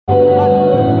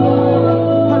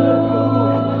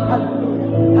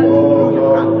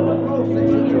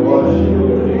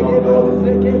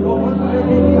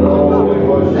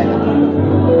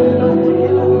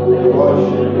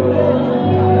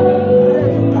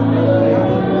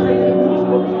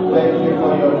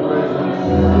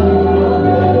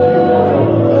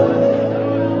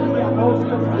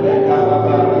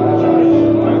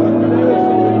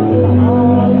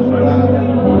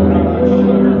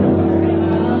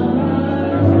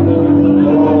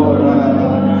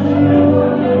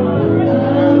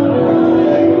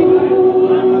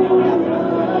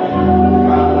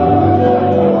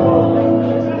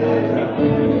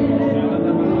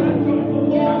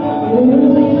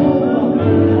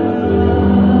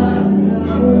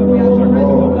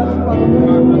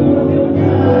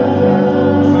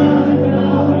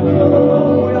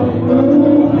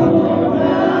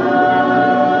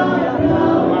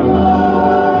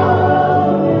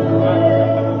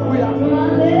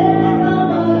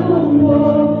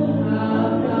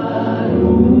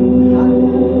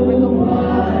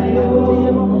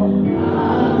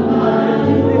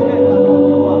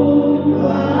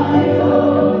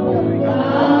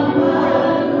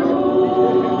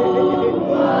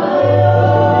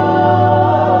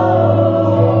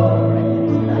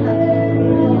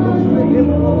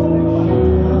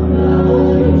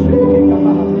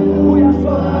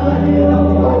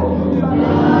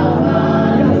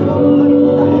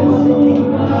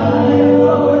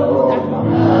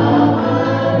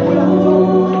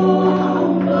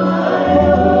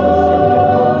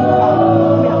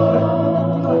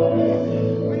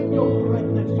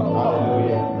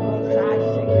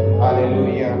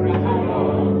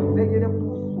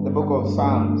of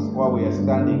Psalms while we are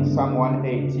standing. Psalm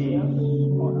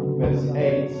 118, verse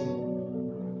 8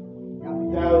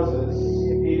 tells us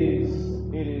it is,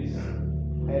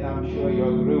 and I'm sure you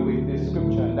agree with this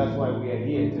scripture, and that's why we are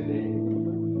here today.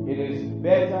 It is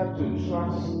better to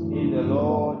trust in the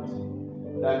Lord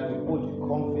than to put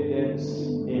confidence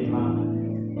in man.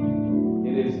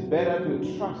 It is better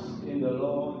to trust in the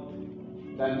Lord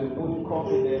than to put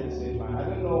confidence in man. I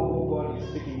don't know who God is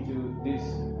speaking to this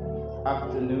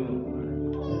afternoon.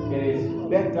 It is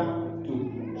better to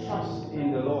trust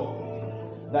in the Lord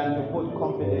than to put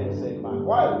confidence in man.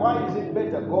 Why is it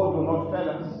better? God will not fail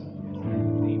us.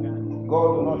 God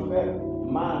will not fail.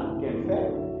 Man can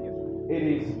fail. It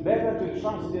is better to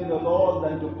trust in the Lord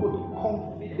than to put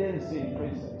confidence in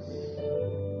princes.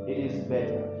 It is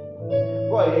better.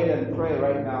 Go ahead and pray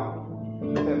right now.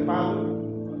 Say, Father,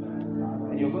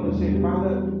 and you're going to say,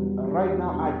 Father, right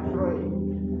now I pray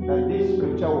that this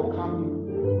scripture will come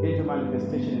into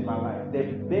manifestation in my life. The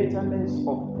betterness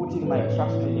of putting my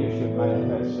trust in you should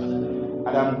manifest. And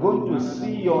I'm going to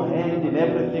see your hand in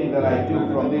everything that I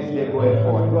do from this day going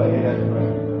forward. Go ahead and pray.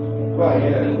 Go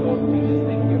ahead and pray.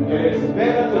 It is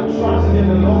better to trust in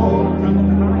the Lord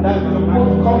than to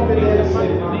put confidence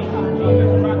in man.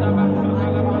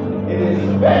 It is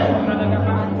better.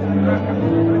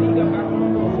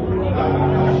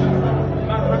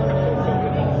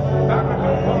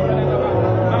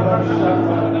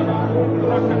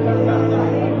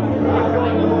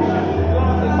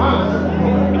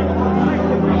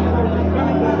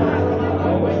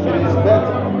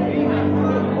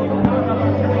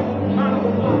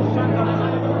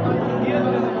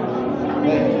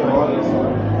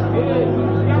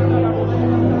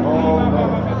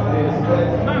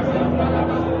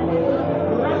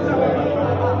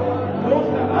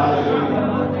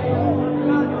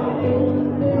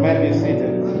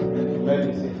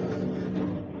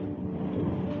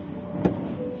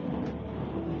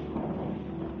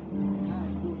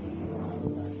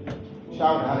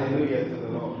 Shout hallelujah to the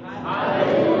Lord.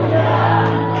 Hallelujah.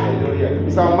 Hallelujah.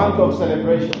 It's our month of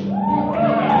celebration.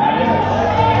 Yes.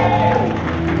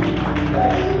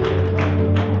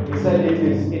 He said it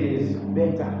is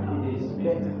better. It is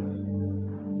better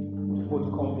to put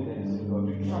confidence in God,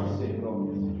 to trust in God.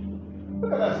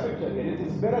 Look at that scripture again. It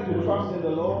is better to trust in the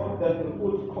Lord than to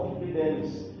put confidence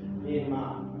in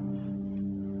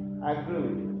man. I agree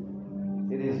with you.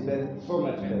 It is better, so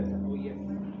much better. Oh, yes.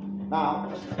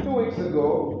 Now, 2 weeks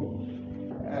ago,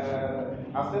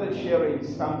 I started sharing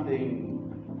something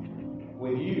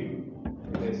with you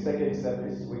in the second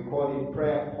service. We call it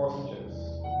prayer postures.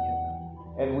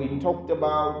 And we talked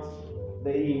about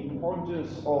the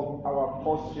importance of our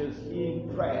postures in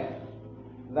prayer.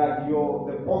 That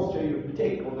the posture you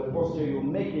take or the posture you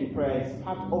make in prayer is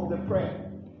part of the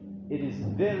prayer. It is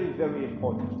very, very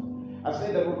important. I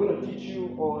said that we're going to teach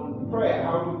you on prayer,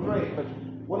 how to pray, but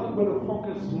we're not going to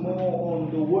focus more on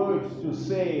the words to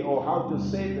say or how to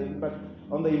say them, but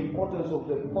on the importance of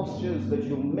the postures that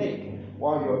you make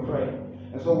while you're praying.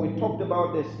 And so we talked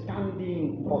about the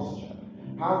standing posture.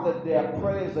 How that there are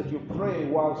prayers that you pray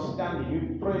while standing.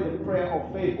 You pray the prayer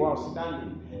of faith while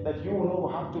standing. That you will know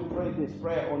how to pray this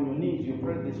prayer on your knees. You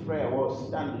pray this prayer while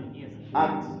standing. Yes.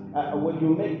 And when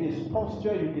you make this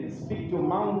posture, you can speak to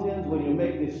mountains. When you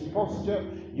make this posture,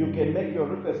 you can make your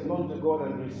request known to God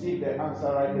and receive the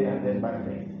answer right there and then by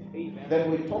faith. Amen.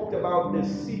 Then we talked about the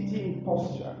sitting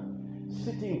posture.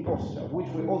 Sitting posture, which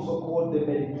we also call the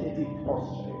meditative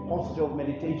posture. A posture of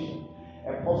meditation.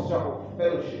 A posture of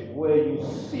fellowship where you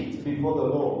sit before the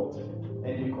Lord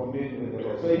and you commune with the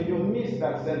Lord. So if you miss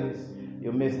that service,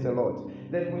 you miss the Lord.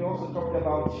 Then we also talked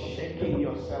about shaking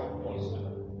yourself posture.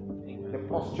 The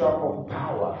posture of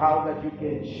power, how that you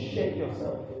can shake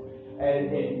yourself.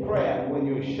 And in prayer, when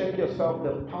you shake yourself,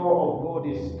 the power of God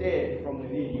is stirred from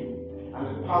within you. And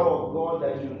the power of God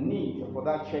that you need for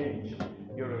that change,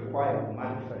 you require to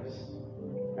manifest.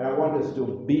 And I want us to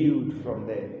build from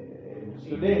there.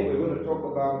 Today we're going to talk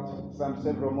about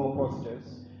several more postures,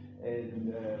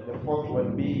 and the fourth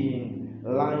one being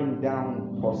lying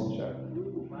down posture.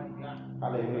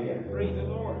 Hallelujah. Praise the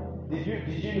Lord. Did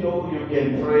you know you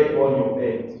can pray on your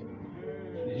bed?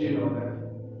 Did you know that?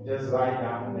 Just lie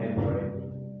down and pray.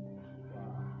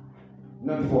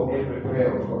 Not for every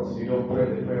prayer, of course. You don't pray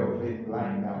the prayer of faith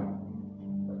lying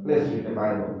down. Let's read the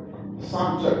Bible.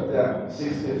 Psalm chapter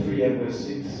 63 and verse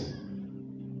 6.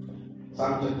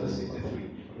 Psalm chapter 63.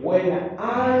 When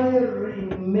I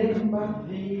remember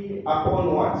thee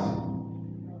upon what?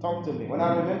 Talk to me. When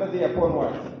I remember thee upon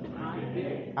what?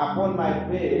 Upon my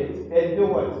bed, and do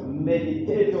what?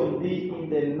 Meditate on thee in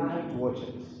the night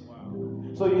watches.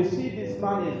 So you see this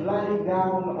man is lying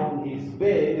down on his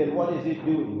bed, and what is he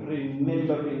doing?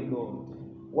 Remembering God.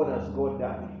 What has God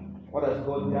done? What has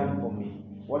God done for me?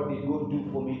 What did God do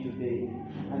for me today?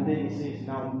 And then he says,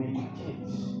 now meditate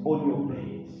on your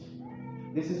bed.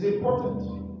 This is important.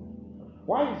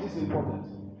 Why is this important?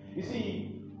 You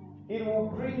see, it will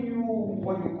bring you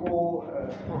what you call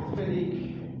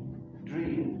prophetic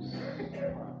dreams.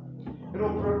 It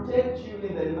will protect you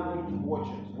in the night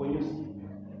watches when you sleep.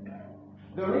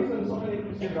 The reason so many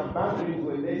Christians have bad dreams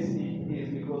when they sleep is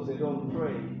because they don't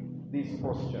pray this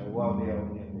posture while they are on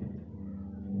their bed.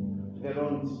 They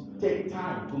don't take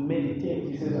time to meditate.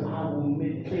 He says, I will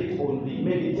meditate on thee.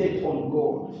 Meditate on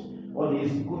God, on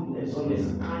his goodness, on his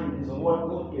kindness, on what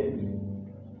God can do.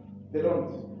 They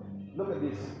don't. Look at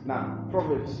this now.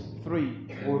 Proverbs 3,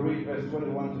 we'll read verse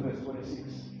 21 to verse 26.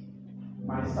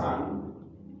 My son,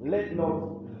 let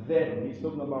not them, he's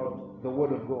talking about the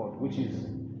word of God, which is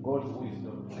God's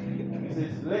wisdom. He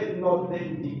says, let not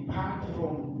them depart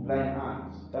from thine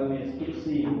hands. That means keep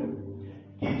seeing them.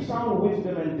 Keep sound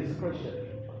wisdom and discretion.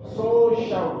 So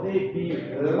shall they be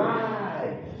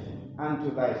life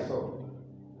unto thy soul.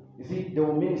 You see, they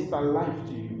will minister life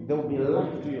to you. They will be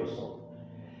life to your soul.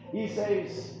 He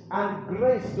says, and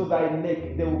grace to thy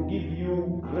neck. They will give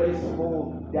you grace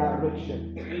for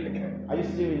direction. Are you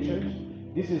still in church?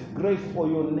 This is grace for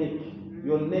your neck.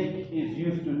 Your neck is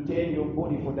used to turn your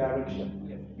body for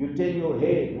direction. You turn your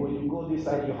head. When you go this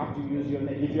side, you have to use your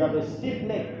neck. If you have a stiff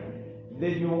neck,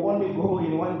 then you only go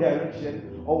in one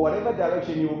direction, or whatever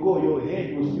direction you go, your head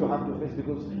you still have to face,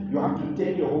 because you have to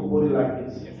turn your whole body like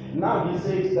this. Now he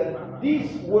says that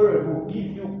this word will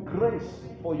give you grace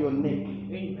for your neck.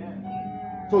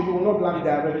 Amen. So you will not lack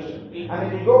direction. Amen.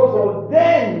 And then he goes on,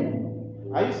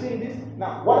 then, are you seeing this?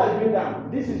 Now, what have you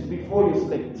done? This is before you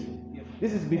slept.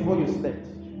 This is before you slept.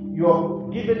 You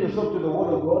have given yourself to the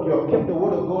word of God. You have kept the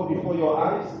word of God before your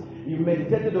eyes. You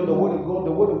meditated on the word of God.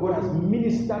 The word of God has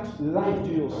ministered life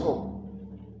to your soul.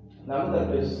 Now look at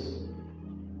verse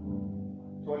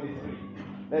 23.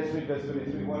 Let's read verse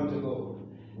 23. 1 to go.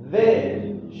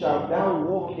 Then shalt thou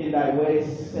walk in thy ways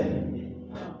safely,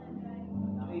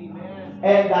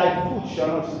 and thy foot shall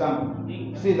not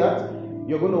stumble. See that?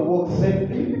 You're going to walk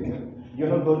safely. You're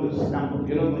not going to stumble.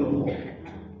 You're not going to fall.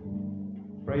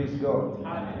 Praise God.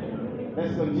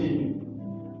 Let's continue.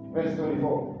 Verse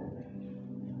 24.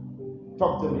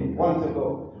 Talk to me. 1 to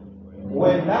go.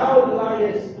 When thou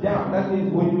liest down, that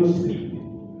means when you sleep.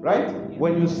 Right?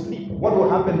 When you sleep. What will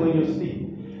happen when you sleep?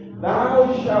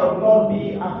 Thou shalt not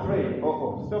be afraid.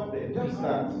 Stop there. Just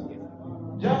that.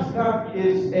 Just that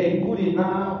is a good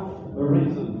enough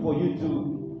reason for you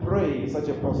to pray in such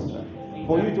a posture.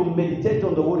 For you to meditate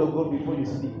on the word of God before you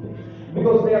sleep.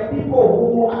 Because there are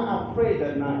people who are afraid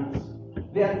at night.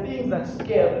 There are things that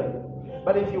scare them.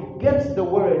 But if you get the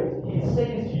word, he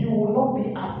says you will not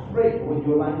be afraid when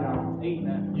you lie down.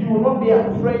 Amen. You will not be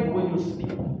afraid when you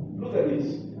sleep. Look at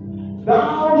this.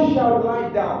 Thou shalt lie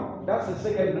down. That's the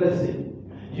second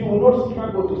blessing. You will not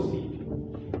struggle to sleep.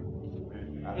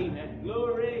 Amen.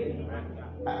 Glory.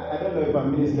 I don't know if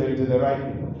I'm ministering to the right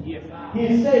people. Yes.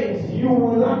 He says you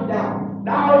will lie down.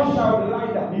 Thou shalt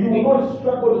lie down. You will not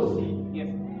struggle to sleep. Yes.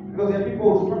 Because there are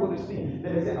people who struggle to sleep.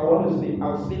 Then they say, I want to sleep.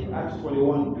 I'll sleep Acts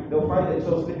 21. They'll find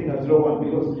themselves sleeping at 01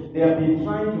 because they have been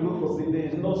trying to look for sleep. There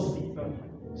is no sleep.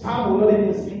 Some will not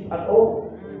even sleep at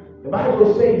all. The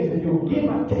Bible says if you give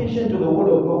attention to the word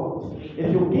of God,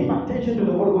 if you give attention to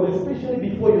the word of God, especially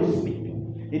before you sleep,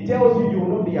 it tells you you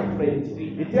will not be afraid.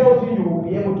 It tells you you will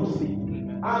be able to sleep.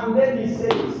 And then he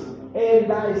says, and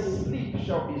thy sleep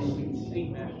shall be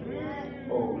sweet.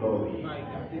 Oh, glory.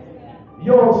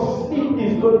 Your sleep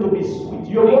is going to be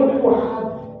sweet. You're going to have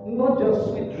not just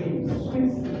sweet dreams,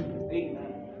 sweet sleep.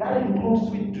 That includes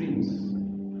sweet dreams.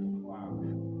 Wow.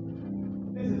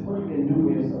 This is what you can do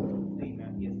for yourself.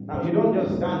 Now, you don't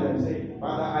just stand and say,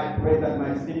 Father, I pray that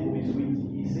my sleep will be sweet.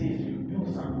 He says you do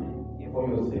something for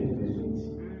your sleep to be sweet.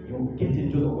 You get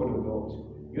into the word of God.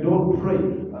 You don't pray,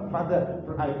 Father,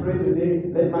 I pray today,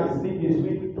 let my sleep be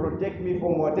sweet, protect me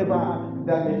from whatever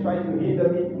that may try to hinder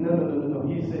me. No.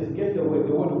 He says, get the word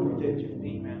will protect you.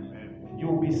 Amen. You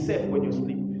will be safe when you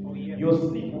sleep. Oh, yeah. Your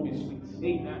sleep will be sweet.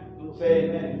 Amen. Say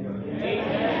amen.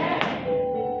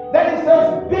 Amen. Then he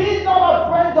says, be not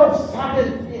afraid of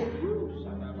sudden fear.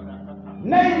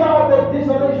 Neither of the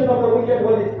desolation of the wicked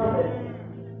when it cometh.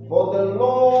 For the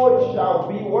Lord shall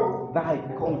be what? Thy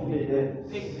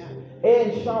confidence. Amen.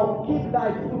 And shall keep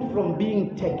thy foot from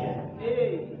being taken.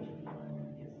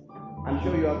 I'm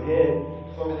sure you have heard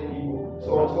so many people.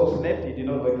 So and so slept, he did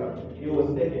not wake up. He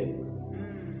was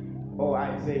taken. Oh,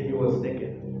 I say he was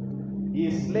taken.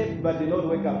 He slept but did not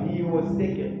wake up. He was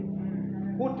taken.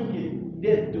 Who took it?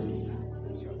 Death took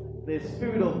it. The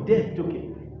spirit of death took it.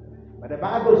 But the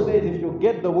Bible says if you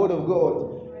get the word of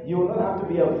God, you will not have to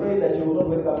be afraid that you will not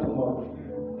wake up tomorrow.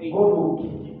 God will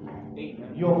keep you.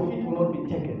 Your feet will not be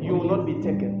taken. You will not be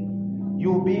taken.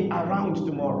 You will be around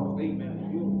tomorrow.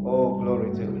 Amen. Oh,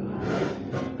 glory to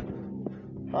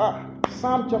God.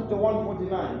 Psalm chapter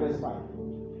 149, verse 5.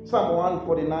 Psalm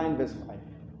 149, verse 5.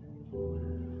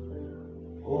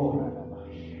 Oh,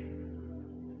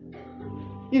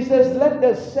 he says, let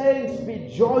the saints be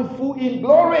joyful in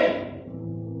glory.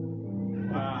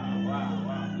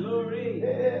 Wow. Glory.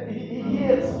 He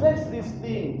expects these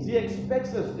things. He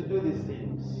expects us to do these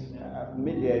things.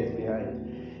 Media is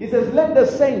behind. He says, let the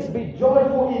saints be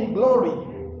joyful in glory.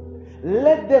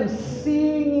 Let them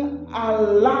sing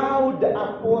aloud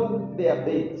upon their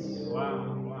beds. Wow.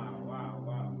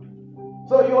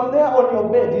 So you are there on your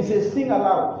bed. He says, sing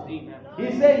aloud. He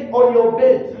says, on your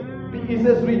bed. He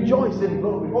says, rejoice in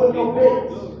glory. On your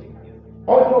beds.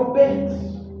 On your beds.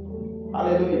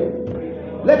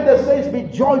 Hallelujah. Let the saints be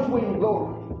joyful in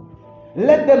glory.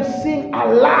 Let them sing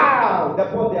aloud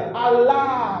upon their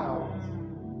aloud.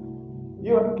 Can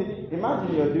you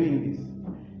imagine you're doing this?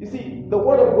 You see, the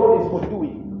word of God is for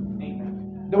doing.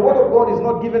 Amen. The word of God is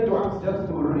not given to us just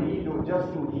to read or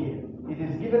just to hear. It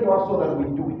is given to us so that we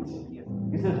do it. Yes.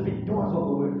 He says, be doers of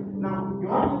the word. Now, you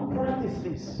have to practice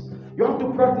this. You have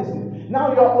to practice it.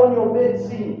 Now you're on your bed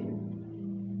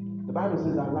singing. The Bible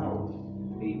says aloud.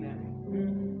 Amen.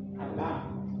 Aloud.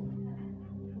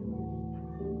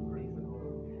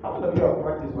 How many of you have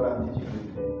practiced what I'm teaching you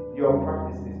today? You have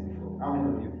practiced this before. How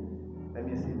many of you? Let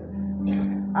me see that.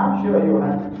 I'm sure you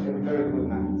had a very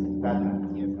good night that night.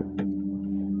 Yes, sir.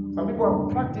 Some people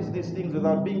have practiced these things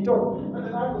without being told. And the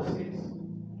Bible says,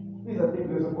 these are things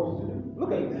we're supposed to do.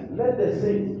 Look at this. Let the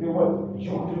saints be what?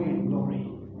 Joyful in glory.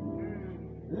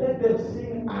 Let them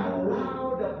sing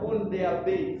aloud upon their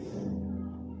beds.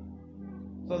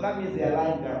 So that means they are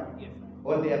lying down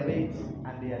on their beds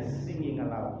and they are singing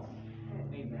aloud.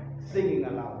 Amen. Singing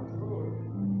aloud.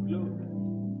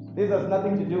 This has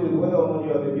nothing to do with whether or not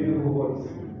you have a beautiful voice.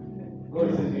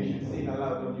 God says you should sing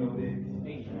aloud on your bed.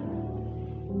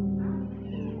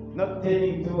 Not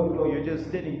telling to, no, you're just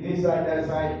standing this side, that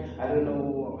side. I don't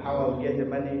know how I'll get the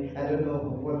money. I don't know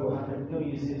what will happen. No,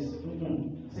 you say,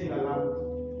 sing aloud.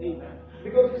 Amen.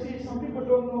 Because you see, some people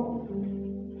don't know.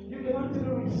 You can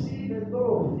actually receive a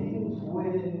lot of things when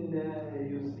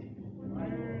you sleep.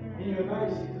 In your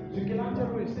night seasons, you can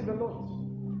actually receive a lot.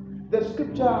 The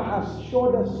scripture has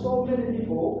showed us so many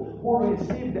people who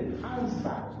received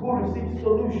answers, who received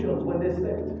solutions when they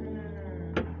slept.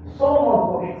 Someone,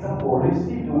 for example,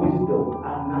 received wisdom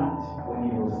at night when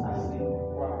he was asleep.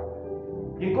 Wow.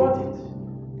 He got it.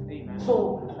 Amen.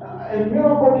 So, a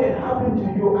miracle can happen to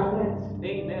you at night.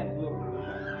 Amen.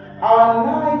 Our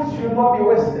nights should not be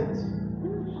wasted.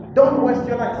 Don't waste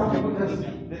your night. Some people just,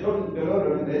 they don't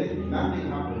remember anything. Nothing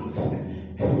happened.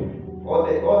 All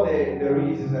the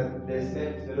reasons that they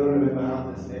slept, they don't remember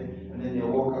how they slept, and then they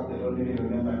woke up, they don't really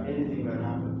remember anything that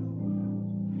happened.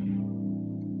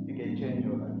 You can change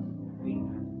your life.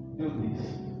 Do this.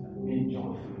 Be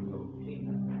joyful.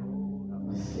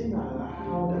 Sing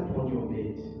aloud upon your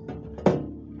bed.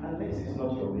 Unless it's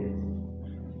not your bed.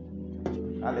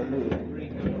 Hallelujah.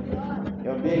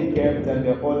 You're being kept and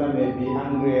the owner may be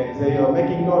angry and say, you're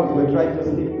making noise, we're trying to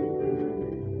sleep.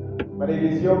 But if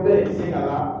it's your bed, sing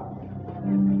aloud.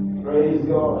 Praise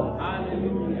God.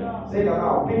 Hallelujah. Sing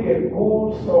aloud. Pick a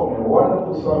good song, a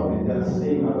wonderful song, and just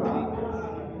sing aloud.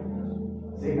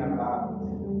 Sing aloud.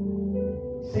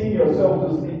 Sing yourself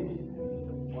to sleep.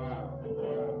 Wow.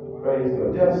 Praise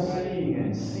God. Just sing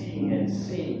and sing and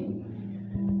sing,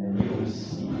 and you will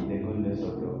see the goodness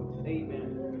of God. Amen.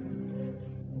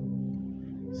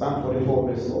 Psalm 44,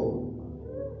 verse 4.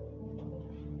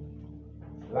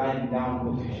 Lying down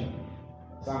position.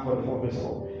 Psalm 44, verse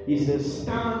 4. He says,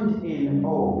 stand in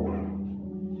awe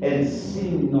and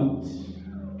sin not.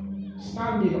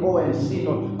 Stand in awe and sin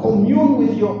not. Commune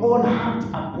with your own heart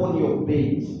upon your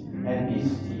bed and be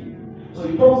still. So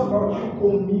he talks about you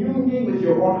communing with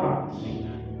your own heart.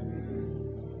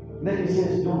 Then he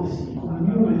says, don't sin.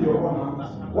 Commune with your own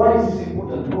heart. Why is this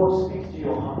important? God speaks to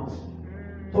your heart.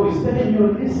 So he's telling you,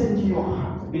 listen to your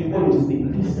heart before you speak.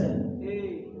 Listen.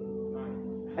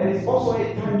 And it's also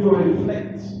a time to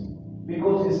reflect.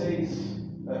 Because he says,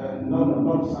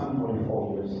 not Psalm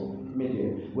 44 verse 4,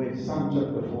 wait, Psalm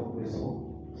chapter 4 verse 4.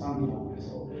 Psalm 4 verse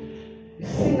 4.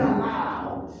 Sing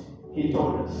aloud, he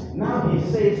told us. Now he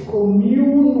says,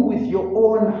 commune with your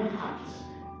own heart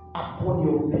upon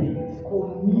your bed.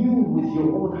 Commune with your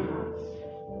own heart.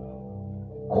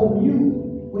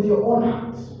 Commune with your own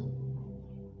heart.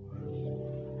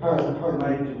 How am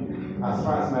I doing as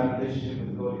far as my relationship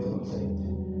with God is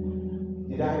concerned?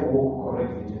 Did I walk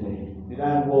correctly today? Did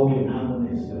I walk in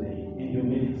harmony today? In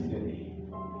humility today?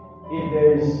 If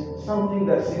there is something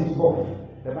that seems off,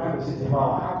 the Bible says if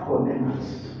our heart condemns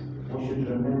us, we should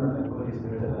remember that God is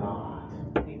greater than our heart.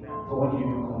 So what do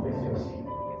you do? Confess your sin.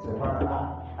 So Father,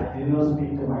 I did not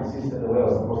speak to my sister the way I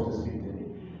was supposed to speak today.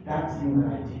 That thing that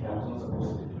I did, I was not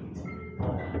supposed to do it.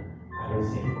 Father, I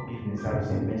receive forgiveness, I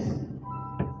receive mercy.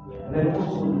 And then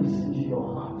also listen to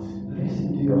your heart.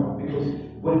 Listen to your heart. Because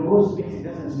when God speaks, He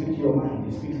doesn't speak to your mind,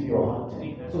 He speaks to your heart.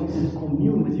 So it says,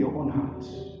 commune with your own heart.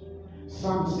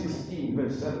 Psalm 16,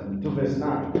 verse 7 to verse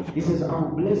 9. He says, I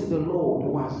will bless the Lord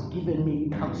who has given me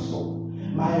counsel.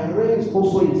 My rains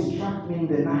also instruct me in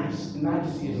the night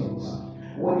seasons.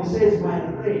 When he says my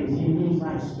rains, he means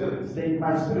my spirit.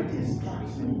 My spirit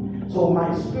instructs me. So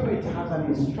my spirit has an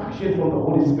instruction from the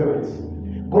Holy Spirit.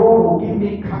 God will give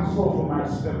me counsel from my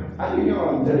spirit. Are you hearing what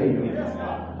I'm telling you?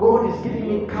 God is giving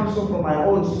me counsel from my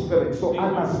own spirit. So I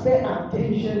must pay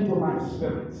attention to my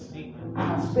spirit.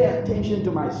 I must pay attention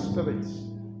to my spirit.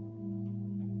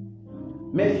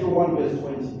 Matthew 1 verse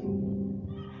 20.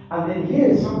 And then here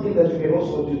is something that you can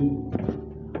also do.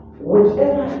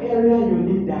 Whichever area you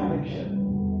need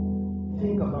direction,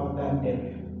 think about that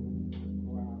area.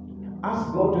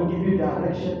 Ask God to give you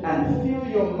direction and fill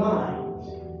your mind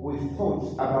with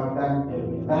thoughts about that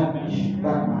area, that issue,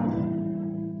 that matter.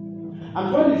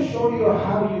 I'm trying to show you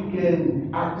how you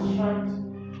can attract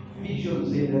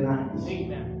visions in the night.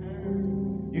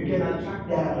 You can attract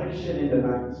direction in the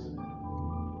night.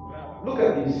 Look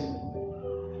at this.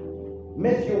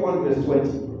 Matthew 1 verse 20.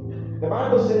 The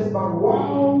Bible says, but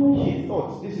while he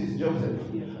thought, this is Joseph,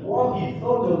 while he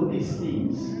thought on these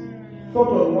things, thought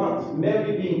on what?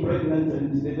 Mary being pregnant,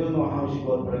 and they don't know how she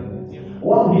got pregnant.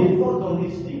 While he thought on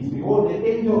these things, behold, the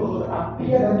angel of God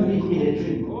appeared unto him in a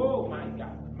dream. Oh my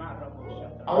God.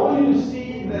 I want you to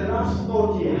see the last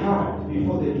thought he had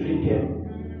before the dream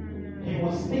came. He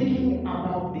was thinking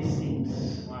about these things.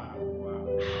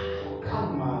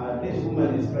 Come on, this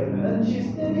woman is pregnant and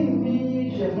she's telling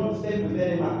me she has not slept with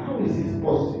any man. How is this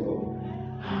possible?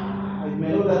 I may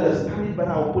not understand it, but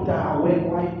I'll put her away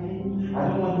quietly. I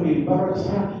don't want to embarrass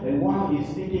her. And while he's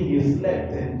thinking, he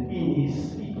slept, and in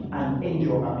his sleep, an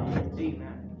angel appeared.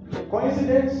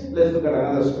 Coincidence? Let's look at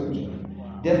another scripture.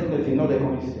 Definitely not a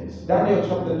coincidence. Daniel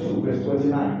chapter 2, verse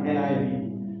 29,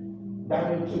 NIV.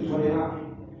 Daniel 2:29.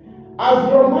 As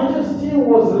your majesty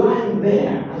was lying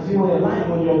there, as you were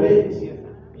lying on your bed,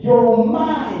 your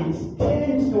mind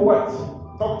tends to what?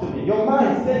 Talk to me. Your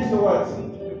mind tends to what?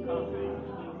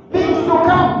 Things to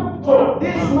come. So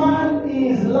this man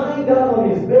is lying down on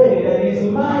his bed and his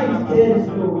mind tends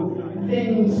to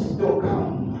things to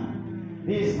come.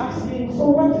 He is asking, so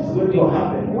what is going to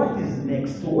happen? What is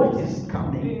next? What is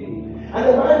coming? And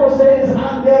the Bible says,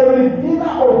 and the revealer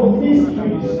of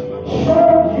mysteries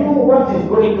showed you what is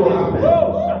going to happen.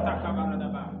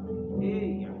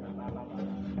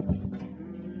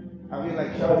 I feel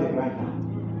like shouting right now.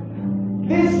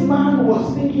 This man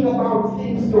was thinking about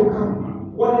things to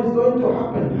come. What is going to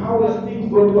happen? How are things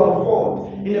going to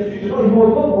unfold in the future? No, he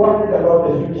was not worried about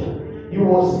the future. He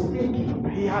was thinking.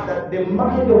 He had the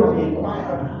mind of an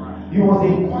inquirer. He was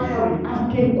inquiring,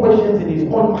 asking questions in his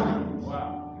own mind.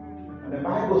 And the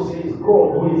Bible says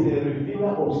God, who is the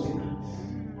revealer of secrets,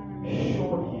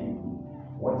 showed him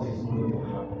what is going to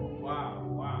happen.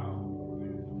 Wow.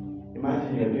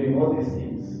 Imagine you're doing all these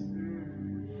things.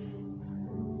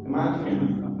 Imagine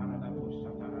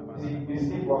you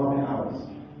sleep for how many hours?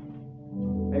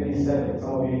 Maybe 7.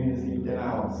 Some of you even sleep 10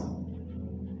 hours.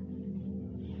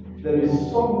 There is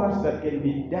so much that can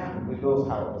be done with those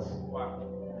hours. Wow.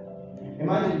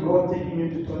 Imagine God taking you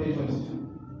to 2022.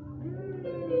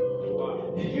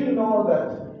 Wow. Did you know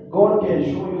that God can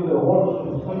show you the whole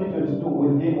of 2022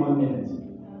 within 1 minute?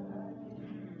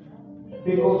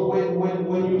 Because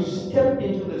when you step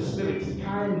into the Spirit,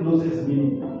 time loses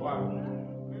meaning. Wow.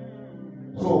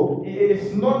 So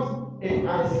it's not, if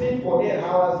I sleep for 8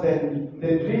 hours, then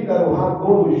the dream that will have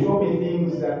God will show me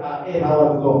things that are 8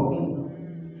 hours long.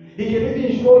 He can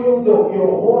even show you your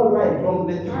whole life from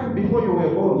the time before you were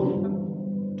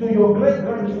born to your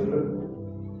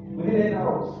great-grandchildren within 8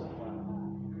 hours.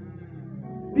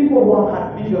 People who have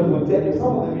had visions will tell you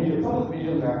some of the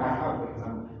visions that I have, for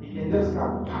example, it can just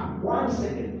come 1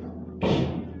 second.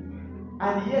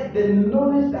 And yet the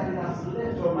knowledge that it has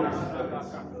left on my spirit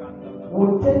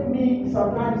will take me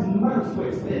sometimes months to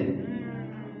explain.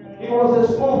 It was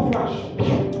a small flash,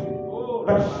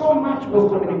 but so much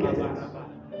was communicated.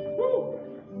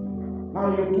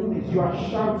 Now you do this, you are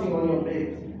shouting on your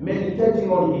bed, meditating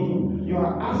on Him, you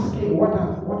are asking what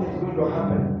is going going to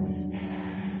happen?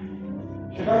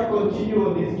 Should I continue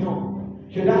on this job?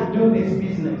 Should I do this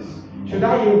business? Should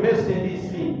I invest in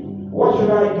this thing? What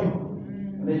should I do?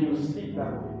 And then you sleep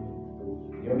that way.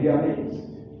 You'll be amazed.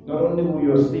 Not only will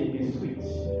your sleep be sweet,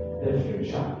 the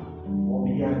future will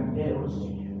be unveiled to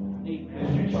you. The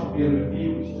future will be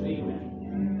revealed to you.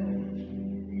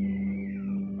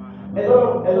 A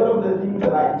lot of the things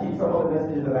that I teach, some of the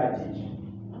messages that I teach,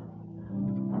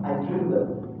 I dream them.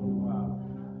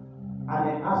 And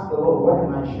I ask the Lord, what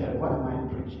am I sharing? What am I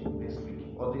preaching this week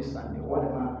or this Sunday? What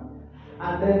am I?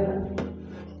 And then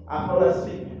I fall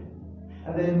asleep.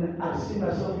 And then I see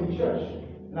myself in church.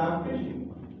 And I'm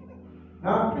preaching. And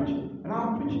I'm preaching. And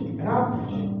I'm preaching. And I'm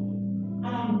preaching.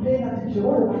 And I'm paying attention.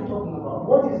 What am I talking about?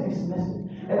 What is this message?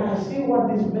 And I see what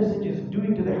this message is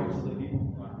doing to the hearts of the people.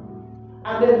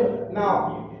 And then,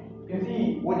 now, you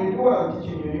see, when you do what I'm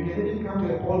teaching you, you can even come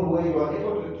to a point where you are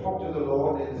able to talk to the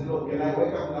Lord and say, Lord, can I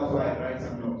wake up now so I write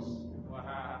some notes?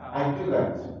 I do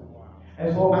that.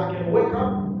 And so I can wake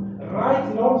up,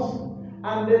 write notes,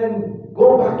 and then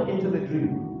go back into the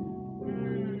dream.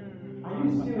 Are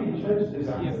you still in church this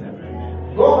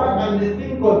afternoon? Go back and the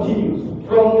thing continues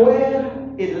from where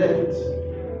it left.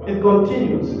 It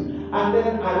continues. And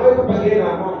then I wake up again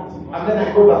at night. And then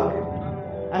I go back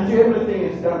until everything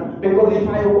is done. Because if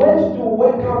I went to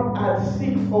wake up at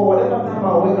 6 or whatever time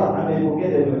I wake up, I may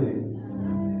forget everything.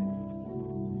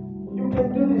 You can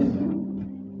do this too.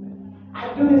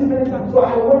 I do this many times. So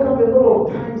I wake up a lot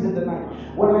of times in the night.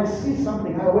 When I see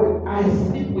something, I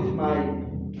sleep with my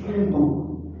dream book.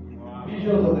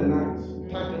 Visions of the night.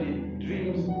 Titled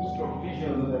Dreams, Stroke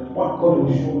Visions of what God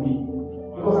will show me.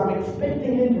 Because I'm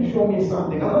expecting Him to show me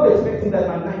something. I'm not expecting that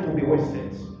my night will be wasted.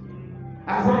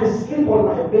 As I sleep on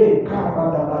my bed,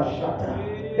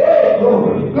 hey,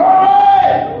 glory,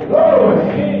 glory, glory.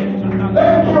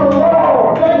 Thank you,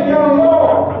 Lord. Thank you,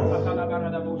 Lord.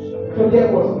 Today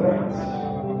was great.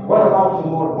 What about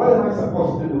tomorrow? What am I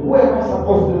supposed to do? Where am I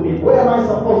supposed to meet? Where am I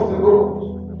supposed to go?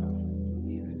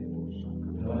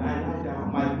 When I lie down,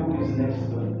 my book is next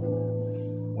to me.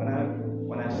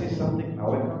 When I see something, I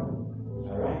wake up,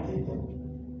 I write it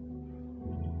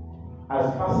as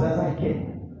fast as I can.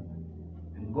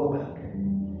 Go back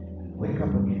and wake up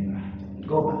again, right? And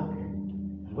go back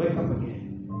and wake up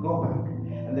again, go back.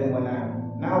 And then when I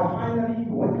now finally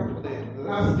wake up for the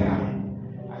last time,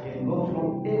 I can go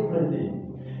through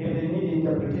everything. If they need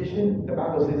interpretation, the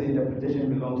Bible says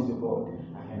interpretation belongs to God.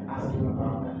 I can ask Him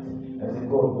about that. I say,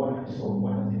 God, what I saw,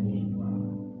 what does it mean?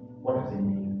 What does it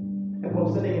mean? And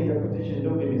concerning interpretation,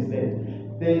 don't be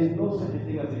misled. There is no such a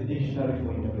thing as a dictionary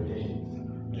for interpretations.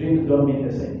 Dreams don't mean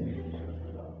the same.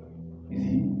 You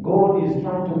see, God is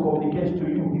trying to communicate to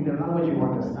you in the language you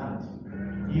understand.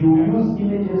 He will use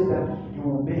images that you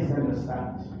will best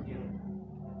understand.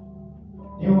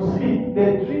 You will speak.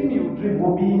 The dream you dream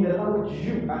will be in the language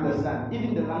you understand.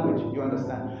 Even the language you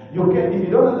understand. You can, if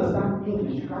you don't understand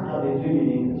English, you can't have a dream in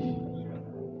English.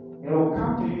 It will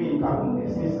come to you in Kabul,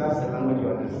 since that's the language you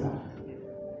understand.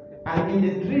 And in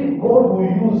the dream, God will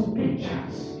use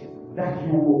pictures that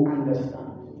you will understand.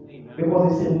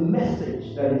 Because it's a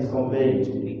message that is conveyed.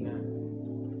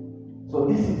 So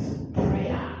this is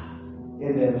prayer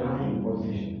in the lying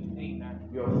position.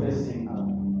 You're facing up.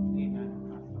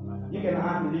 You can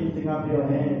act lifting up your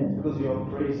hands because you're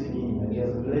praising Him and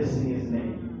just blessing His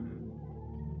name.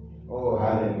 Oh,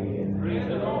 hallelujah. Praise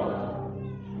the Lord.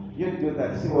 You do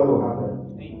that, see what will happen.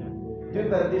 Do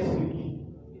that this week.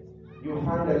 You'll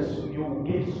find that you will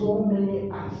get so many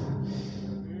answers.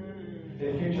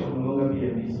 The future will no longer be a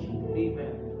mystery.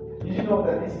 Amen. Did you know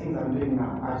that these things I'm doing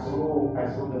now, I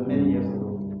saw them many years ago.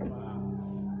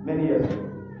 Many years ago.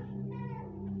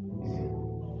 You see,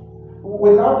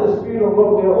 without the Spirit of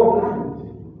God, we are all blind.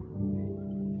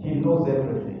 He knows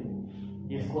everything.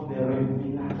 He's called the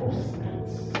revealer of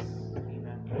spirits.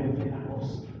 Revealer of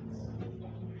spirits.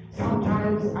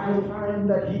 Sometimes I find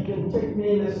that He can take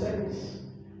me in a service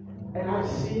and I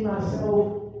see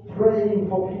myself praying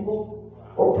for people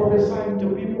or prophesying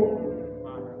to people.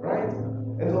 Right?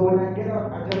 And so when I get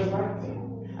up, I just write.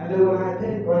 And then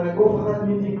when I go for that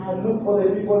meeting, I look for the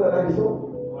people that I saw.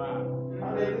 Wow.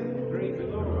 Hallelujah.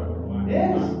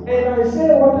 Yes. And I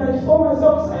say what I saw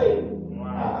myself say.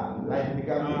 Wow. Life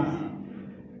becomes easy.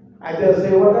 I just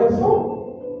say what I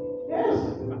saw. Yes.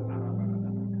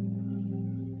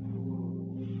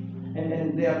 And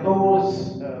then there are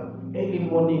those early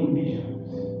morning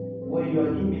visions where you are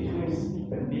in between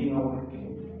sleep and being awake.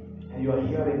 And you are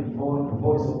hearing the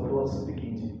voice of the Lord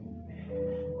speaking to you.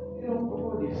 You know,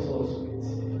 God is so sweet.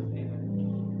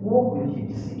 Walk with Him,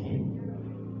 seek Him.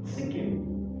 Seek Him.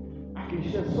 I can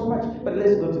share so much, but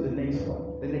let's go to the next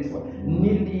one. The next one.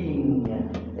 Kneeling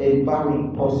and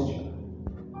bowing posture.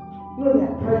 You know, there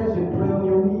are prayers you pray on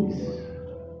your knees.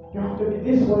 You have to be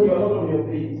this one, you are not on your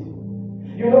feet.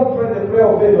 You don't pray the prayer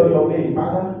of faith on your bed.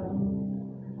 Father,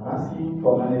 I'm asking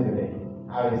for money today.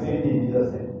 I received it in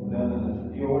Jesus' name. No.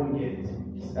 You won't get it.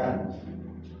 Stand.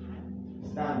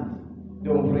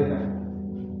 Don't pray that.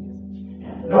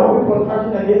 No, we're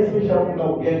fighting against me. Shall we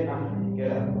not get up?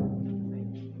 Get up.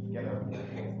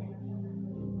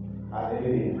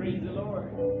 Hallelujah. Praise the Lord.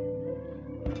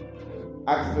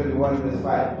 Acts 21 verse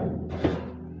 5.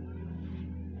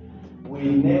 We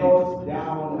knelt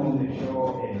down on the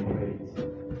shore and prayed.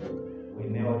 We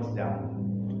knelt down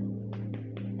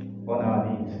on our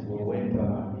knees. We went on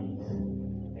our knees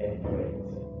and prayed.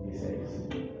 He says.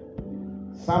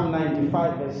 Psalm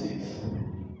 95 verse 6.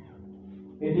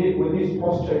 Indeed, with this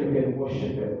posture you can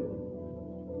worship Him.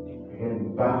 You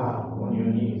can bow on your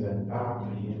knees and bow to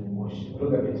Him and worship.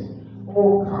 Look at this.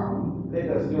 Oh, come, let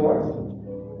us do what?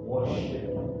 Worship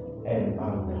and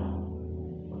bow down.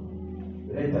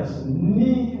 Let us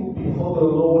kneel before the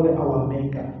Lord our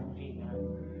Maker.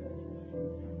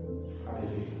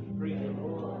 Hallelujah.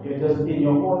 You're just in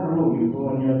your own room, you go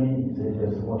on your knees and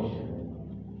just worship.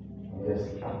 And just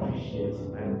appreciate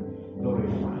and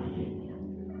glorify Him.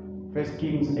 1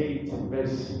 Kings 8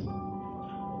 verse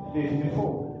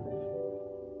 54.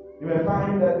 You will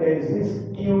find that there is this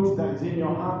guilt that is in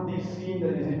your heart, this sin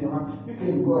that is in your heart. You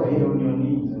can go ahead on your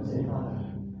knees and say, Father,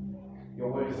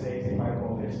 your word says, if I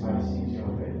confess my sins, you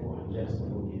are faithful and just to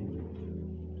forgive me.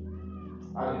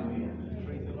 Hallelujah.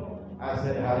 Praise the Lord. I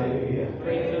said, hallelujah.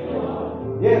 Praise the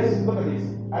Lord. Yes, look at this.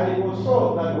 And it was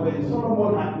so that when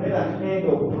Solomon had made an end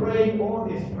of praying all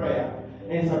this prayer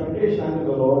and supplication unto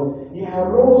the Lord, he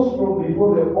arose from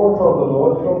before the altar of the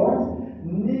Lord from what?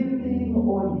 Kneeling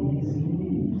on his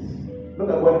knees. Look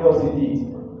at what else he did.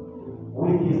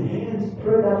 With his hands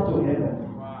spread out to heaven.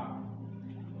 Wow.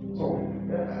 So,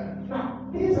 now,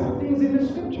 these are things in the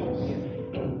scriptures.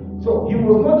 So, he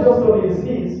was not just on his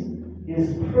knees, he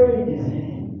spread his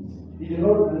hands. He did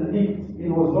not lift, he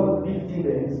was not lifting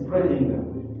them, spreading them.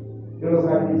 It was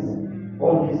like this,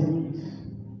 on his knees.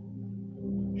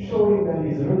 Showing that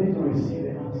he's ready to receive the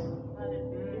answer.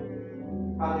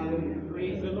 Hallelujah.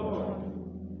 Praise the Lord.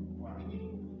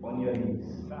 On your knees.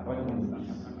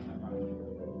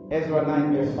 Ezra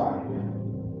 9 verse 5.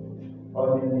 On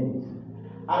your knees.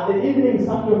 At the evening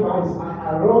sacrifice,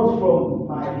 I arose from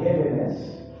my heaviness.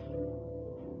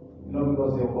 You know,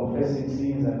 because they were confessing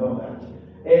sins and all that.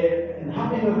 And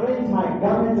having rent my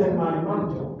garments and my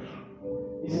mantle,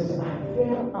 he says, I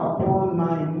fell upon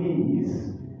my knees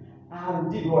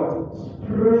and did what?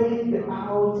 Spread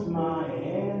out my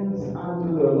hands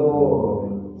unto the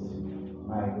Lord,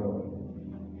 my God.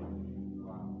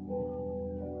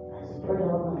 I spread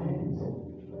out my hands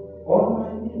on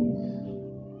my knees.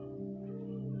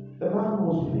 The man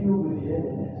was filled with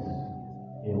heaviness.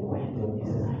 He went on, he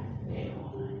says, I fell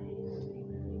on my knees.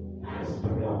 I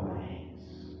spread out my hands.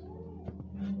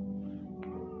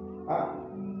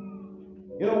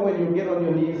 You know, when you get on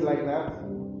your knees like that,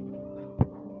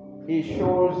 it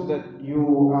shows that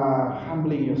you are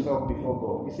humbling yourself before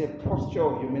God. It's a posture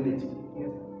of humility.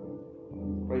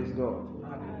 Praise God.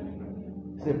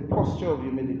 It's a posture of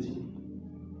humility.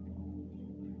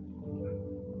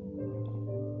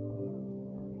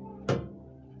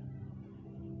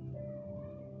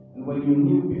 And when you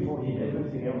kneel before Him,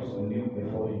 everything else will kneel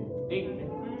before you.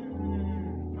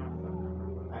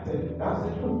 I tell you, that's the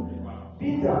truth.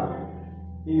 Peter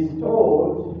is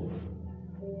told,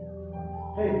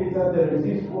 hey Peter, there is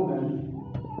this woman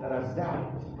that has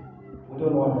died. We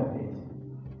don't know what that is.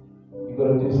 You got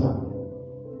to do something.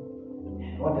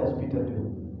 And what does Peter do?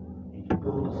 He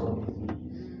goes on his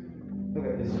knees. Look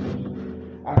at this scripture.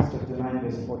 Acts chapter 9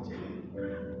 verse 40.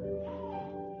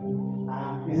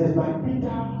 He says, but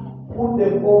Peter put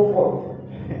them all forth.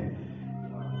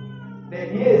 Then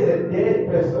here is a dead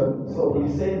person, so he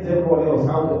sends everyone else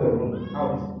out of the room.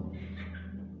 Out.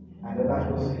 And the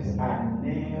Bible says, I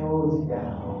knelt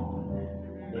down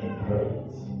and prayed.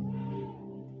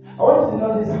 I want you to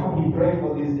notice how he prayed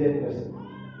for this dead person.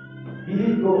 He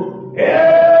didn't go,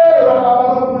 hey,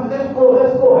 let's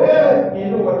go, hey. He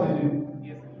knew what to do.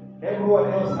 Everyone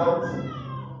else out.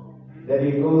 Then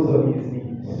he goes on his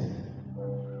knees.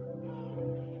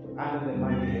 Under the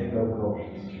mighty hand of God.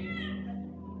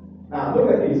 Now look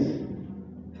at this.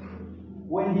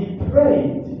 When he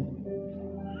prayed,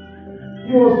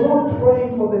 he was not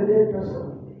praying for the dead person.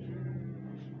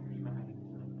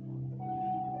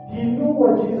 He knew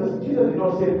what Jesus did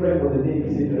not say pray for the dead,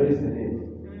 he said raise the dead.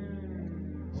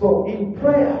 So in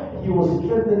prayer, he was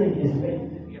strengthening his faith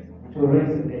to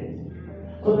raise the dead.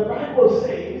 So the Bible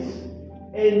says,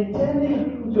 and turning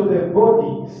him to the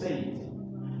body, said,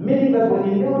 meaning that when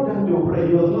he knelt down to pray,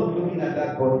 he was not looking at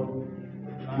that body.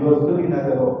 He was looking at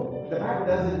the Lord. The Bible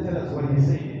doesn't tell us what he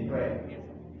said in prayer,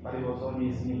 but he was on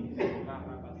his knees.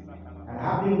 And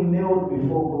having knelt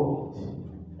before God,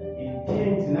 he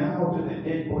turned now to the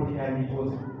dead body, and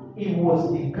he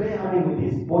was declaring with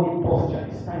his body posture,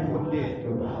 it's time for death to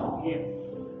bow.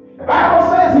 The Bible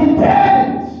says he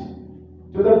turned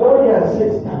to the body and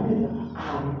said, Tabitha,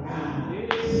 arise.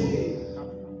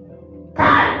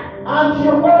 And she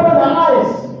opened her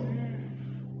eyes.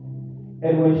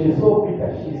 And when she saw Peter,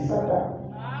 she sat down.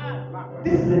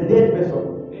 This is a dead person.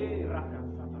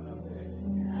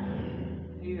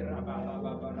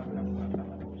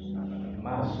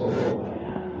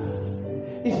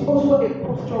 It's also a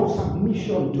posture of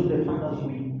submission to the Father's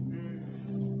will.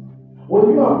 When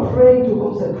you are praying to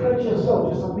consecrate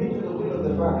yourself, to submit to the will of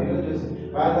the Father, you don't just say,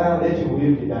 Father, let your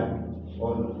will be done.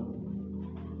 Or no.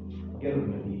 Get on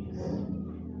your knees.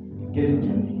 Get on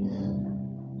your knees.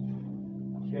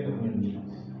 Get on your knees.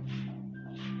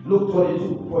 Luke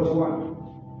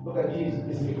 22:41. Look at Jesus.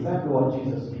 This is exactly what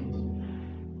Jesus did.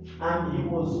 And he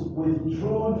was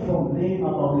withdrawn from them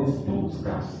about the stones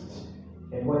cast.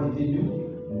 And what did he do?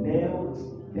 Knelt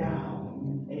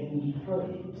down and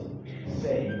prayed,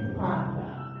 saying,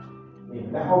 Father, if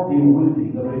thou be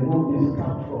willing, remove this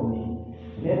cup from me.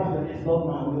 Nevertheless, not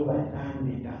my will, but thine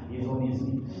be done. He's on his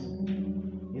knees.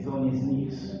 He's on his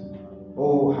knees.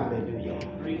 Oh, hallelujah.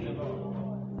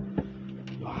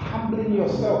 You're humbling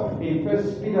yourself. In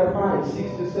 1 Peter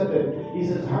 5:6-7, he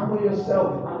says, humble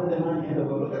yourself under the mighty hand of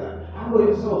God. Look at that. Humble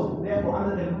yourselves, therefore,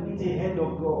 under the mighty hand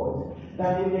of God,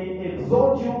 that he may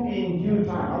exalt you in due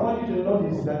time. I want you to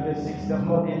notice that verse 6 does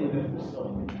not end with a full stop.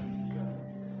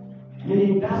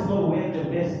 Meaning that's not where the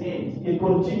verse ends. It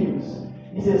continues.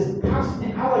 He says,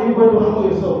 casting, how are you going to humble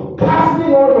yourself?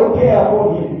 Casting all your care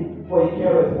upon him, for he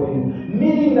careth for you.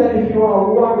 Meaning that if you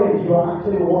are worried, you are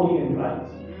actually walking in pride.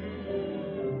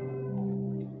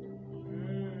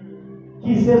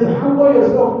 He says, humble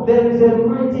yourself. There is a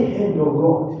mighty hand of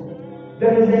God.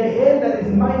 There is a hand that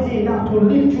is mighty enough to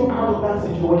lift you out of that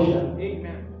situation.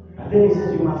 Amen. And then he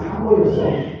says, you must humble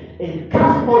yourself and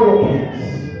cast all your cares.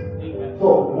 Amen. So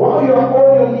while you are on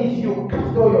your knees, you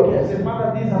cast all your cares. Say,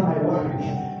 Father, these are my worries.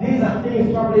 These are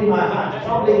things troubling my heart,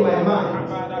 troubling my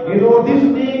mind. You know, this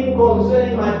thing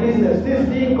concerning my business, this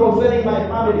thing concerning my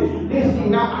family, this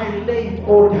thing, now I lay it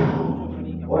all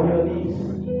down on your knees.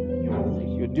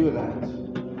 You do that.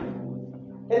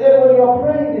 And then when you are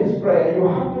praying this prayer, you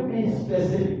have to be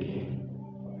specific.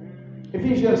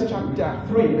 Ephesians chapter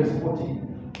 3, verse 14.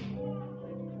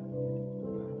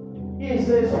 He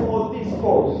says, for this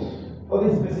cause, for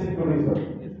this specific reason,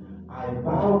 I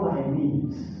bow my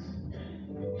knees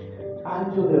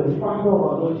unto the Father of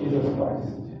our Lord Jesus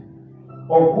Christ,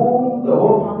 of whom the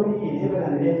whole family in heaven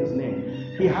and earth is named.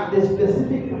 He had a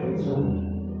specific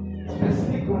reason,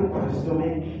 specific request to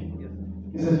make.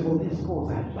 He says, for this cause,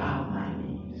 I bow my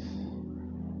knees.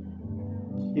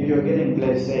 If you're getting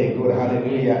blessed, say good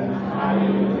hallelujah.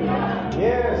 Hallelujah.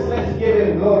 Yes, let's give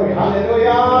him glory.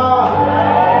 Hallelujah.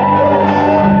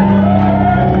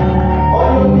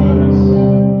 On your knees.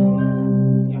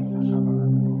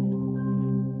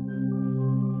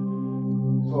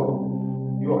 So,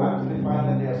 you actually find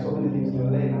that there are so many things to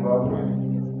learn about prayer.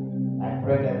 I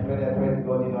prayed.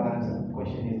 God did not answer. The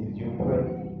question is, did you pray?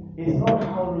 It's not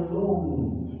how long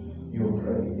you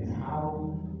pray, it's how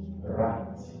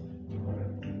right you pray.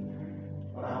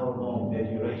 Not how long the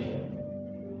duration.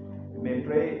 You may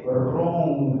pray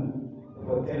wrong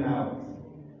for 10 hours.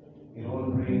 It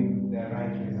won't bring the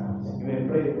right results. You may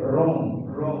pray wrong.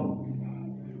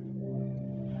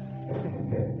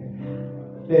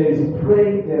 There is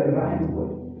praying the right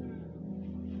way.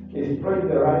 It's praying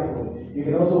the right way. You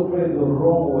can also pray the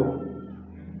wrong way.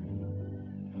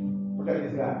 Look at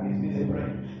this guy. He's busy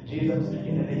praying. Jesus,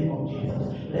 in the name of Jesus,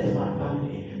 bless my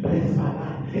family, bless my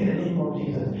life, in the name of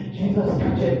Jesus. Jesus,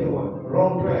 touch everyone.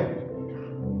 Wrong prayer.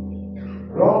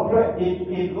 Wrong prayer.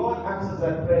 If God answers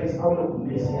that prayer, it's out of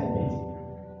mercy and pity.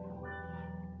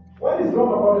 What is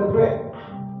wrong about the prayer?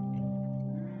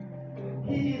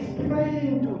 He is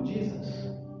praying to Jesus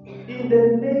in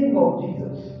the name of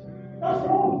Jesus. That's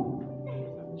wrong.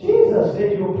 Jesus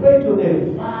said, you pray to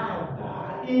the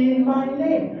Father in my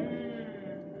name.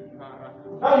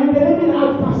 Now you can even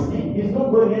have fasting. It's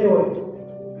not going anywhere.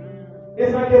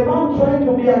 It's like a man trying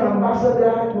to be an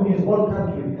ambassador to his own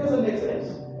country. It doesn't make sense.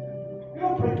 You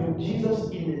don't pray to Jesus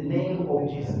in the name of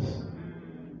Jesus.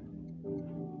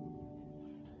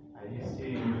 Are you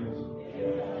serious?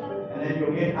 And then you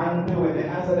get angry when the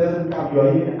answer doesn't come. You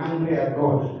are even angry at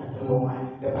God. I don't know why.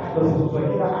 The Bible says also,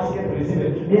 either ask to receive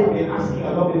it. They have been asking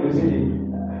and not been receiving.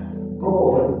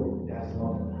 God does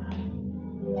not lie.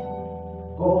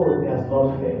 God does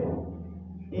not fail.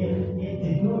 If it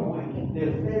did not work, the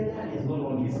failure is not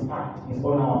on his part, it's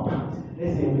on our part.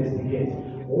 Let's investigate.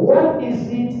 What is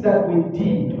it that we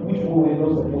did which we were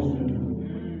not supposed to do?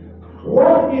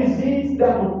 What is it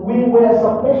that we were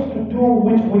supposed to do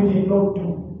which we did not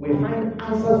do? We find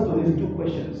answers to these two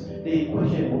questions. The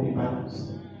equation will be balanced.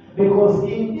 Because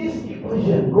in this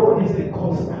equation, God is a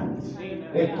constant.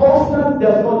 The constant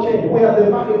does not change. We are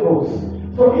the variables.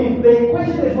 So if the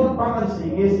equation is not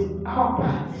balancing, it's our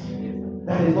part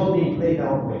that is not being played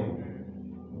out well.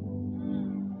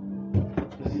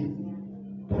 You see,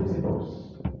 principles.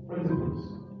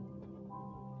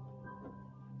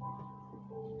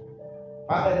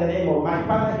 Father, in the name of my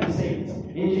Father is saved.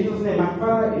 In Jesus' name, my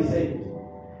Father is saved.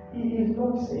 He is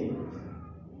not saved.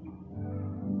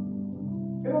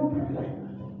 You don't pray like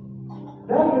that.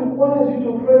 That requires you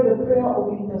to pray the prayer of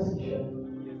intercession.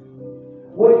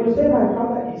 When you say my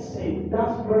Father is saved,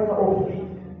 that's prayer of faith.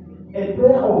 And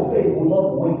prayer of faith will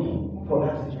not work for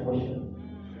that situation.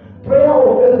 Prayer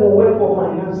of faith will work for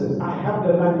finances. I have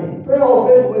the money. Prayer of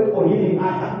faith will work for healing.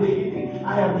 I have the healing.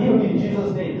 I am healed in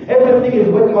Jesus' name. Everything is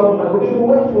working out for my good. It will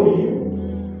work for you.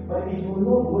 But it will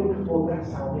not work for that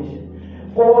salvation.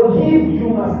 For him, you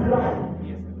must cry.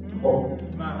 Oh.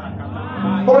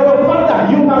 For your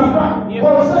father, you must cry.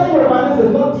 Concerning your finances,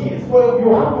 not tears. For you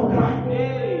have to cry.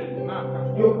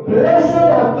 You blessed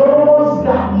are those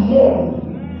that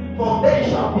mourn, for they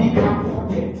shall be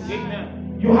comforted.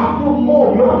 You have to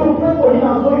mourn. You have to pray for him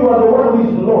as though you are the one who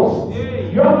is lost.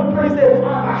 You have to pray, say,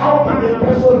 Father, how can a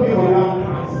person be without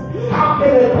Christ? How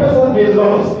can a person be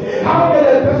lost? How can a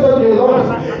person be lost?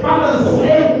 Father,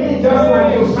 save me just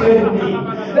like you saved me.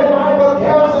 The Bible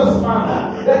tells us,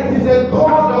 Father, that it is a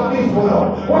God of this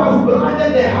world who has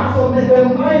blinded the hearts of men, the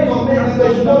minds of men, that they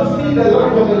should not see the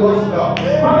light of the gospel.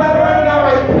 Father, right now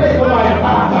I pray for my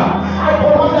Father. I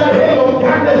command the hail of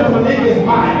darkness to leave his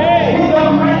mind. In the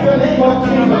mighty name of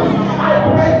Jesus, I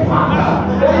pray, Father,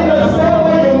 that in the same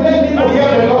way you made me to hear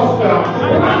the gospel,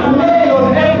 plant men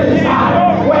on every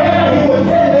side, wherever he will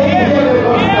tell me to hear the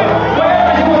gospel,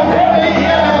 wherever he will tell me to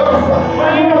hear the gospel,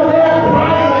 when you were there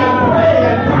crying and praying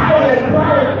and crying and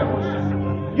crying,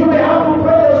 you may have to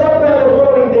pray the same prayer the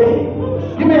following day.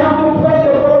 You may have to pray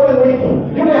the following week.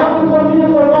 You may have to continue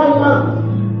for 1 month.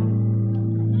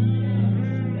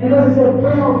 Because it's a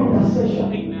prayer of intercession.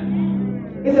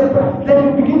 It's a prayer. Then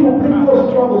you begin to bring forth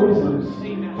strong reasons.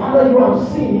 Father, you have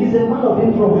seen he's a man of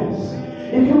influence.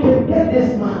 If you can get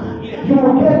this man, you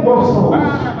will get more souls.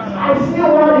 I see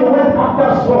why you went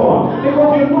after Saul,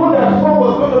 because you knew that Saul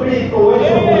was going to be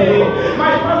influential for you.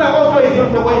 My father also is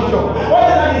influential. All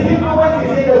that his influence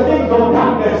is in the things of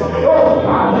darkness. Oh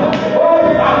Father,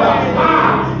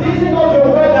 this is not your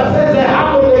word that says the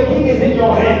heart of the king is in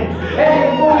your hand. And you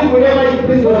move it whenever he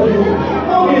pleases you.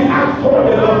 Move his hands toward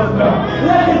the Lord.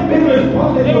 Let him be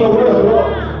responsive to the word of God.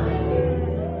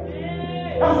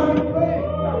 That's what we pray.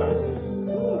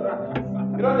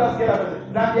 You don't just get up.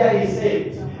 Zambia is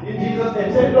saved. In Jesus'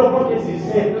 name. Central Province is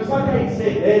saved. Lusaka is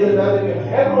saved.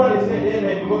 Everyone is saved.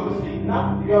 Amen. You go to sleep.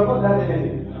 Now, you have not done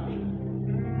anything.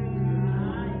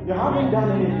 You haven't done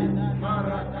anything.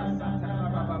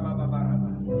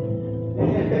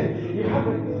 You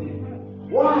haven't.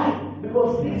 Why?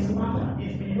 Because this matter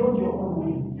is beyond your own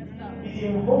will. It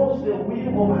involves the will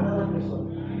of another person.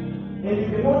 And you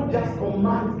cannot just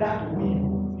command that will.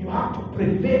 You have to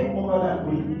prevail over that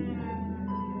will.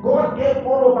 God gave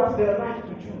all of us the right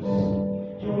to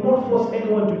choose. He will not force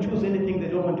anyone to choose anything they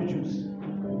don't want to choose.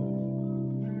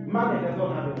 Money does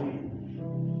not have a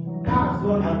will. Cars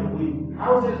don't have a will.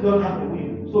 Houses don't have a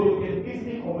will. So you can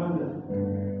easily command them.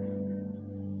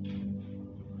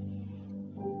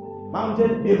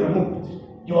 Mountain be removed.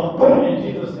 You are gone in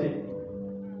Jesus' name.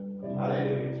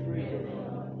 Hallelujah.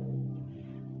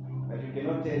 But you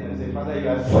cannot tell and say, Father, you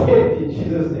are saved in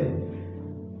Jesus' name.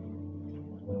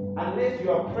 Unless you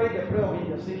have prayed the prayer of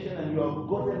intercession and you have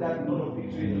gotten that note of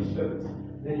victory in the spirit,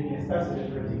 then you can start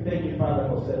celebrating. Thank you, Father,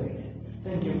 for serving me.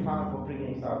 Thank you, Father, for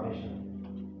bringing salvation.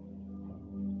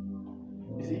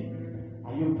 You see,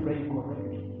 are you praying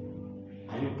correctly?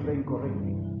 Are you praying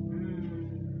correctly?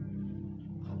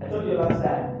 I told you last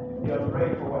time, you are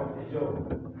praying for what? A job.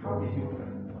 How did you pray?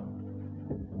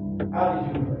 How did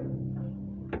you pray?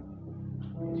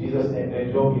 Jesus said,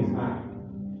 the job is mine.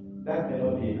 That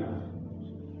cannot be enough.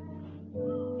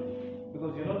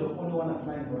 Because you're not the only one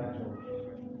applying for that job.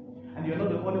 And you're not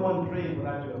the only one praying for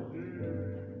that job.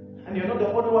 And you're not the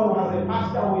only one who has a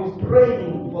pastor who is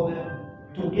praying for them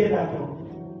to get that job.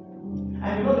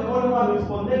 And you're not the only one who's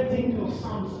connecting to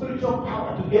some spiritual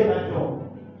power to get that job.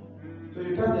 So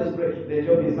you can't just pray, the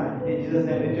job is mine. In Jesus'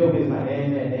 name, the job is mine.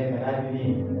 Amen, amen. I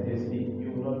believe and you speak.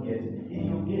 You will not get it. If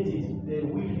you get it, the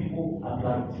weak people are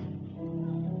blind.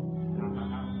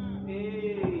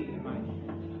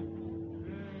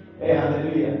 Hey,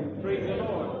 hallelujah. Praise the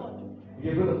Lord.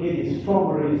 You're going to get it. Strong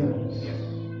reasons.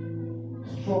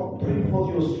 Strong. Bring forth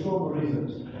your strong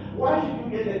reasons. Why should you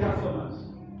get the customers?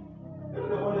 You're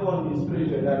the only one who is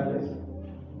spiritual in that place.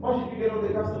 Why should you get all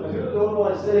the customers? You're the only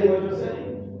one selling what you're selling.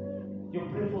 You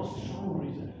pray for strong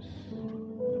reasons.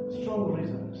 Strong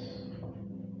reasons.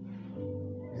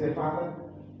 He said, Father,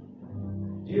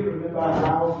 do you remember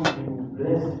how you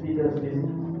blessed Peter's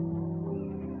business?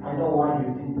 I know why you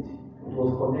did it. It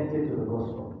was connected to the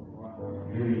gospel.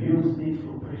 You used it to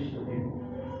preach to people.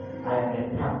 I am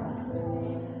a partner.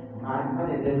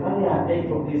 And the money I make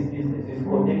from this business is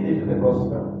connected to the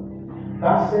gospel.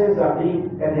 Pastors are they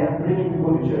are bringing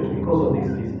people to church because of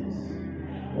this business.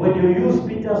 When you use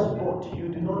Peter's boat, you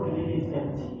do not leave it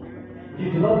empty.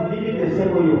 You do not leave it the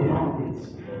same way you found it.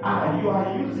 You are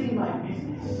using my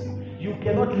business. You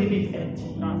cannot leave it empty.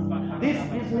 This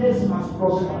business must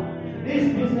prosper.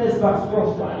 This business must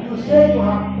prosper. You say you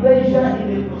have pleasure in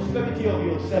the prosperity of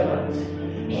your servants.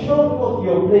 Show forth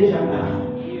your pleasure now.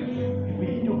 You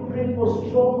begin to pray for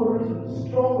strong reasons.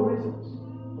 Strong reasons.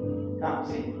 Now,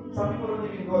 see, some people don't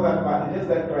even go that far. They just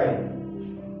like crying.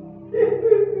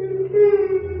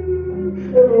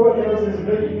 Everyone else is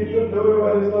making it,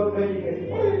 everyone is not making it.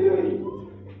 What are you doing?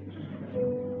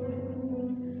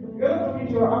 You are talking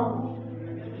to your uncle.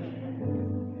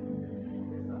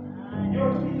 You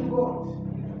are talking to God.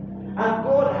 And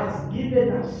God has given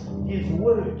us His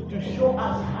word to show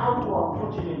us how to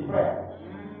approach Him in prayer.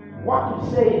 What to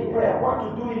say in prayer, what to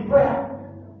do in prayer.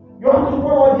 You have to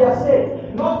follow what He has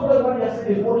said. Not follow what He has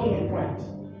said is walking in pride.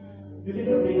 You think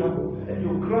you're being humble and you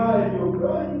cry, and you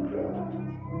cry, you cry.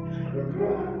 You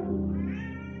cry.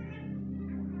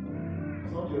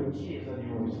 It's not your tears that you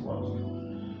will respond to.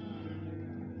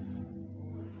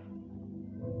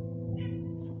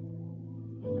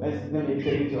 Let me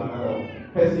take you to another one.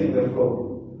 Pacing the floor.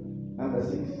 Number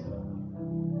 6.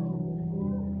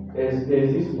 There's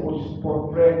this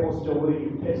prayer posture where you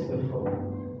pace the floor.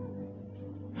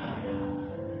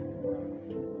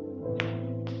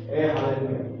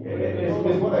 Hallelujah.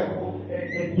 It's what I call a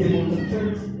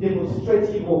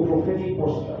demonstrative or prophetic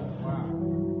posture.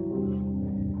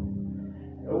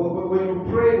 When you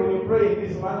pray in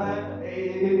this manner,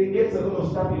 it gets a lot of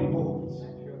stuff involved.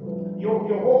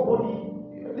 Your whole body.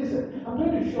 Listen, I'm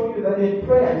trying to show you that in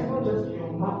prayer, it's not just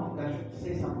your mouth that should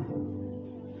say something.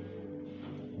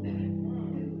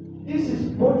 This is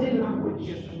body language,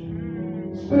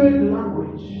 spirit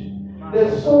language. The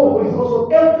soul is also,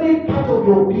 every part of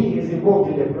your being is involved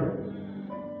in the prayer.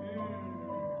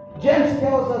 James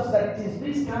tells us that it is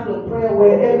this kind of prayer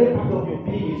where every part of your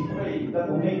being is praying that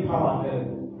will make power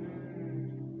available.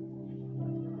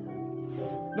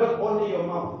 Not only your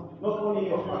mouth, not only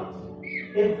your heart,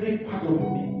 every part of your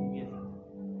being.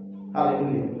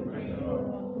 Hallelujah.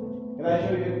 Can I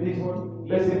show you this one?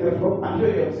 Let's say the floor. I'm sure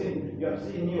you have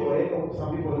seen me or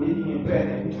some people leading in prayer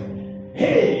and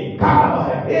hey, come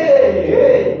on,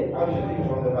 hey. I'm showing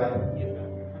from the Bible.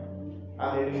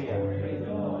 Hallelujah.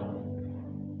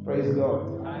 Praise God.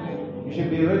 You should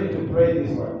be ready to pray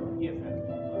this one.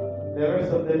 The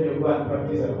rest of them you go and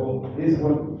practice at home. This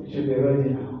one should be ready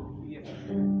now.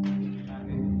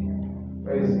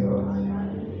 Praise God.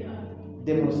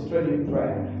 Demonstrating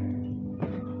prayer.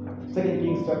 2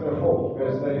 Kings chapter 4,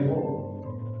 verse 34.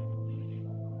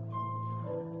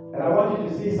 And I want you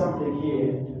to see something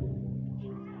here.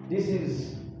 This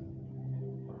is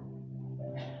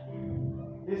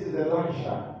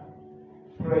Elisha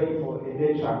praying for a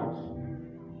dead child.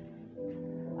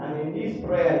 And in this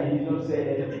prayer, he did not say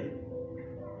anything.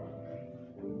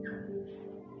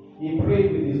 He prayed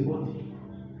with his body.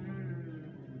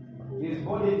 His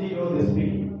body did all the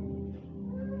speaking.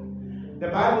 The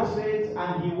Bible says,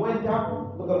 and he went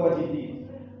up, look at what he did,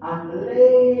 and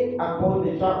lay upon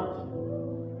the child.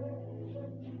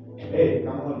 Hey,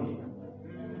 come on here.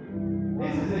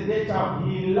 This is a dead child.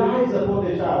 He lies upon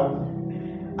the child.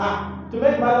 To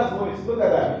make matters worse, look at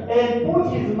that. And put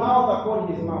his mouth upon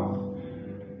his mouth.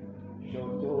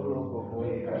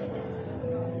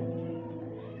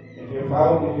 If you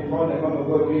found a man of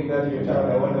God doing that to your child,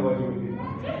 I wonder what you would do.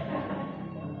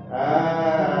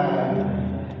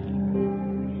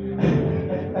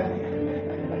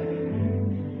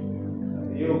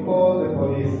 You call the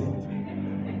police.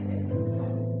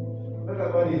 Look at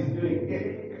what he's doing.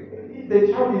 The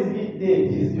child is dead.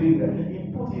 He's doing that. He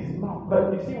put his mouth. But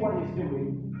you see what he's doing?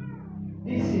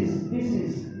 This is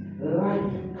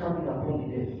life coming upon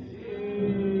death.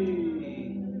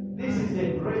 This is the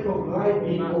breath of life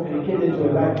being communicated to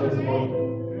a lifeless body.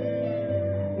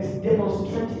 It's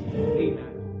demonstrative.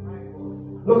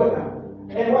 Look at that.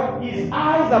 And what? His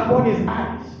eyes upon his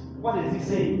eyes. What does he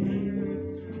say?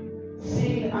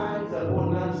 Seeing eyes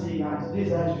upon non-seeing eyes.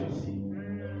 These eyes should see.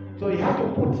 So he had to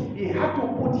put his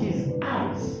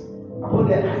eyes upon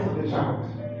the eyes of the child.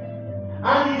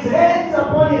 And his hands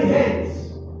upon his hands.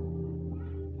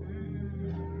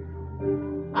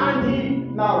 And he,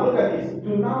 now look at this, to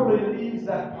now release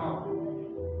that power.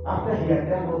 After he had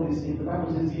done all these things, the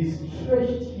Bible says he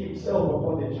stretched himself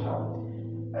upon the child.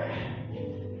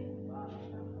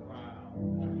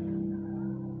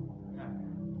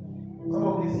 Some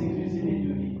of these things you see me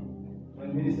doing when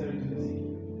ministering to the sick.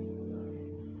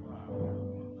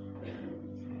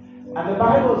 And the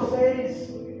Bible says,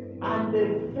 and the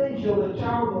flesh of the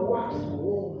child waxed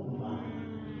warm.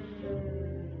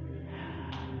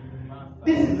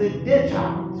 This is a dead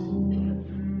child.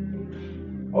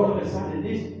 All of a sudden,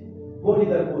 this body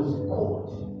that was cold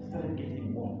started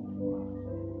getting warm.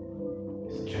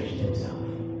 He stretched himself.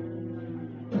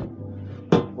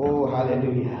 Oh,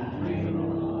 hallelujah.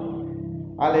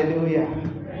 Hallelujah.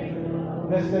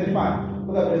 Verse 35.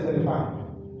 Look at verse 35.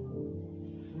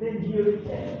 Then he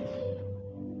returned.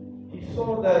 He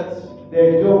saw that the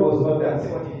door was not there. See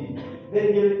what he did. Then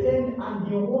he returned and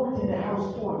he walked in the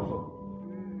house to and fro.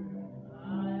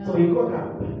 So he got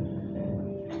up.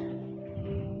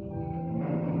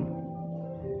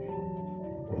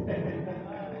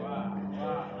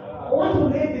 What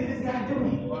on earth is this guy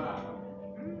doing?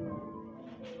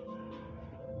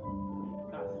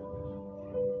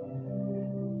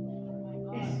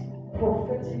 It's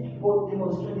prophetic or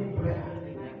demonstrating prayer.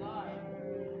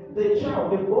 The child,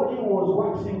 the body was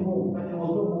waxing warm, but there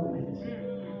was no movement.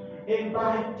 And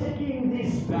by taking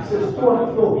these pieces to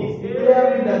and fro, he's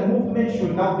declaring that movement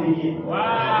should now begin.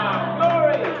 Wow!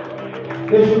 Glory!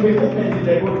 There should be movement in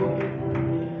the body.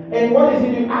 And what is he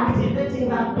doing? Activating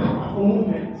that powerful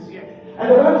movement. And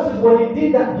the Bible says when he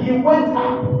did that, he went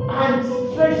up and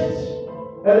stretched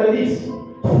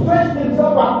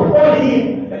himself upon him.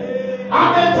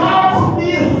 And the child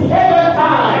sneezed 7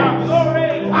 times.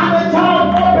 And the child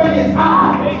opened his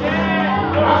eyes.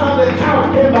 And the child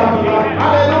came back to life.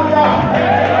 Hallelujah.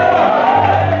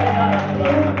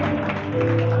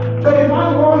 So if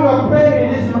I'm going to pray in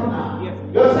this manner,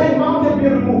 you're saying mountain be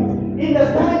removed. In the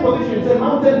standing position, you say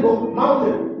mountain go,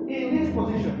 mountain. In this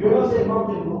position, you're not saying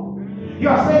mountain go. You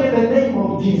are saying in the name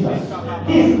of Jesus,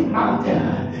 this mountain,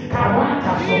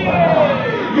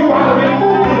 you are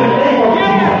removed in the name of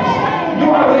Jesus. You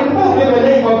are removed in the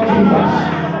name of Jesus.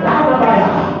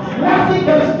 Nothing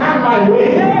can stand my way.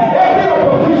 Every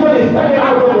opposition is standing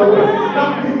out of the way. Now,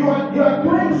 you are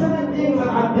doing certain things that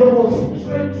are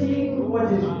demonstrating what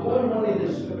is going on in the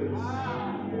spirit.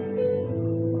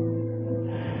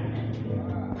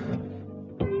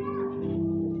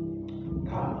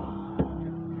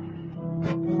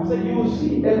 I said, you will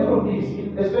see a lot of these,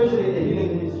 especially in the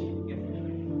healing ministry.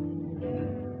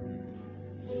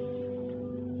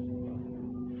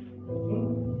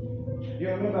 You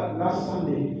remember last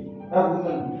Sunday, that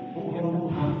woman who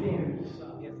removed her fingers,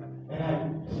 and I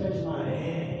stretched my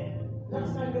hand.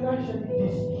 That's like Elisha did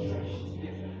this stretched.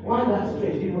 Why that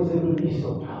stretch? It was a release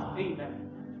of power.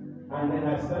 And then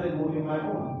I started moving my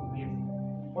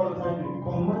own. All the time,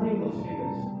 commanding those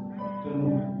fingers to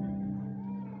move.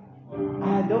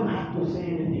 I don't have to say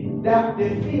anything. That the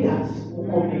fingers will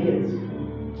communicate.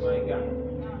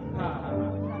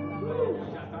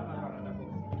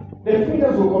 The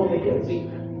fingers will communicate.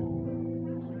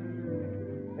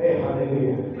 Hey,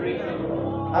 hallelujah.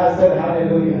 I said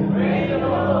hallelujah.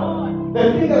 The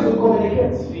fingers will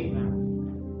communicate.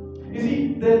 You see,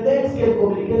 the legs can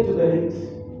communicate to the legs.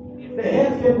 The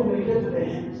hands can communicate to the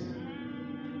hands.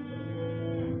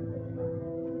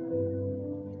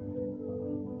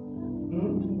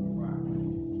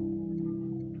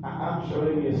 I'm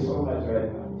showing you so much right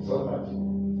now. So much.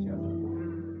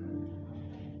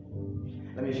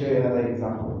 Let me show you another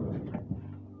example.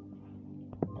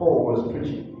 Paul was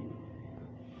preaching.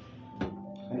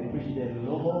 And he preached a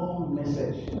long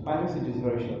message. My message is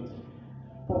very short.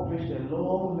 Paul preached a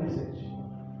long message.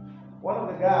 One of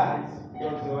the guys,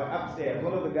 because they were upstairs,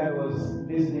 one of the guys was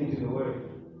listening to the word.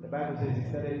 The Bible says he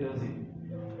started dozing.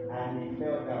 And he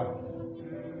fell down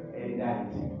and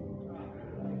died.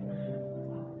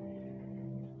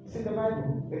 See the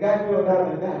Bible? The guy fell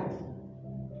down and died.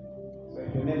 So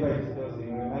if you remember his story,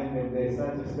 remind me there's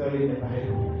such a story in the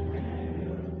Bible.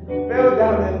 Fell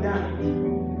down and died.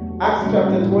 Acts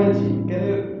chapter 20.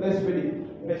 Let's read it.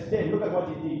 Verse 10. Look at what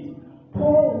he did.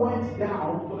 Paul went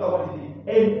down, look at what he did,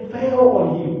 and fell on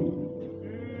him.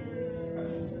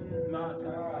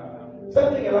 Same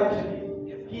thing Elisha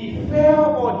did. He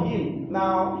fell on him.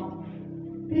 Now,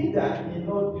 Peter did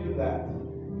not do that.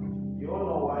 You all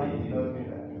know why he did not do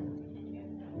that.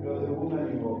 There was a woman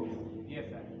involved. Yes,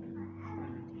 sir.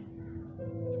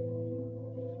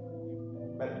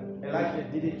 But Elisha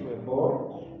did it to a boy.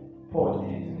 Paul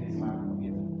did it to this man.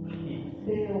 He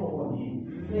fell on him.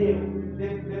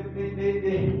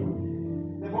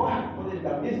 The boy had fallen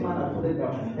down. This man had fallen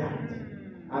down and died.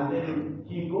 And then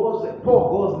Paul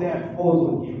goes there and falls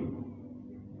on him.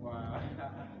 Wow.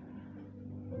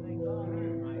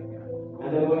 And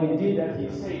then when he did that, he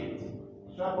said,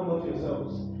 "Struggle not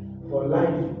yourselves, for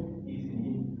life is in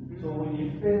him." So when he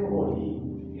fell on him,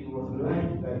 it was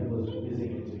life that he was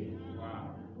releasing to him. Wow.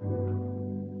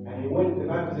 And the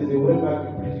Bible says he went back to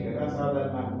preaching, and that's how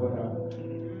that man got up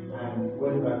and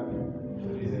went back to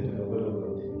listen to the word of God.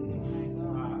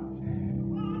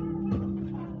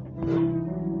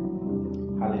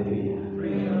 Hallelujah.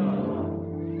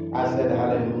 I said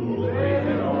hallelujah.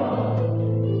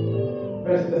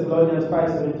 First Thessalonians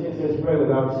 5:17 says, "Pray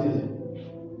without ceasing."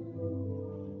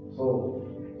 So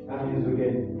that means we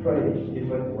can pray in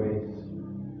different ways,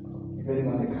 depending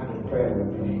on the kind of prayer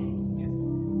we're praying.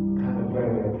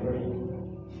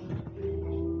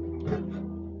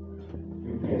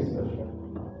 You pray special.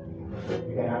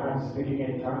 You can have speaking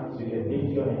in tongues. You can lift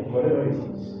your hand, whatever it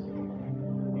is.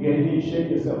 You can even shake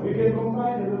yourself. You can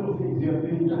combine the little things. You are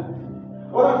doing that.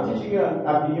 What I'm teaching you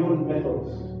are beyond methods.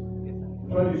 I'm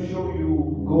trying to show you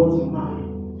God's mind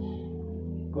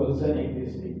concerning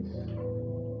these things.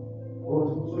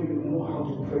 So you know how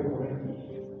to pray correctly.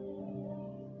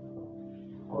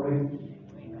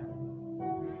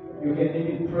 You can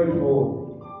even pray for.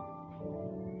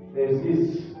 There's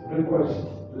this request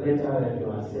letter that you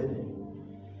are sending.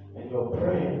 And you're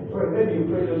praying. Maybe you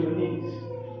pray on your knees.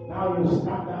 Now you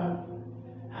stand up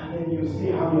and then you see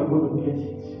how you're going to get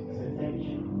it. Say, "Thank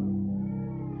you.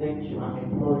 Thank you. I'm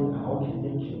employed now. Okay,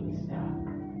 thank you. It's done."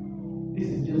 This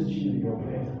is just you, your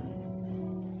prayer.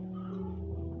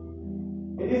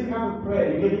 In this kind of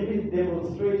prayer, you can even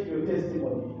demonstrate your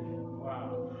testimony. Wow.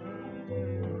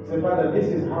 Say, "Father, this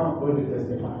is how I'm going to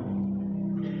testify."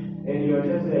 And you're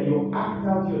just there, you act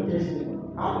out your testimony.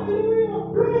 Hallelujah,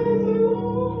 praise the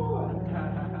Lord.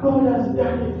 God has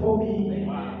done it for me.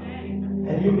 Wow.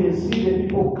 And you can see the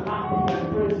people clapping and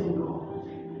praising God.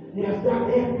 He has done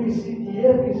everything.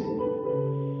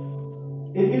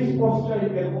 In this posture, you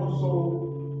can also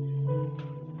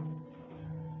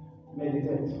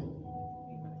meditate.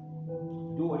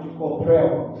 Do what you call prayer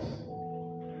walks.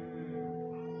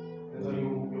 And so you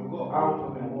go out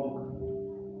of and walk,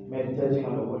 meditating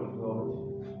on the word of God,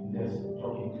 just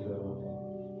talking to the Lord.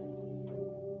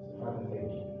 Father,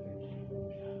 thank you.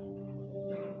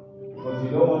 Because you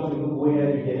don't want to look weird,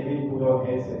 you can even put on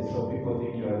headsets so people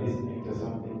think you are listening to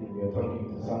something and you're talking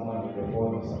to someone with your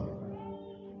phone or something.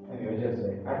 And you're just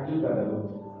like, I do that a lot.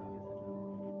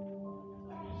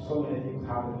 So many things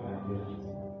happen when I do that.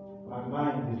 My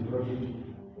mind is broken.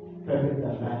 Perfect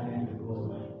alignment with God's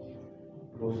mind.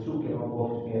 Those two cannot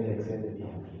work together except that they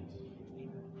are agreed.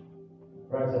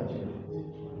 Rise up, children.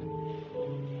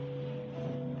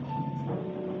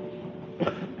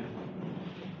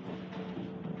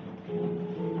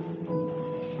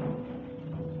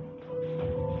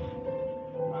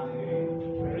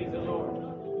 Praise the Lord.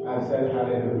 I said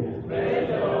hallelujah. Praise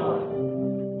the Lord.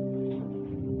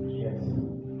 Yes.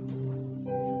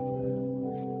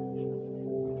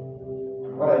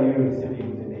 What are you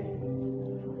receiving today?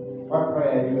 What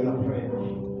prayer are you going to pray? I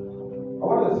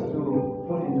want us to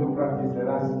put into practice the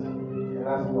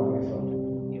last one I saw.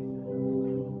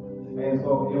 And so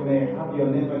you may have your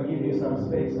neighbor give you some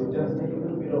space, so just take a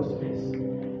little bit of space.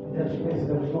 Just press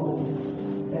the phone.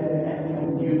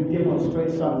 And you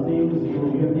demonstrate some things,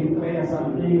 you declare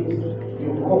some things,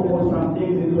 you call some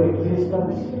things into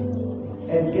existence,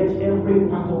 and get every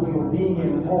part of your being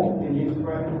involved in His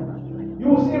prayer. You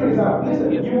will see results.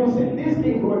 Listen, you will see these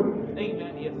things work.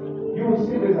 Amen. Yes. You will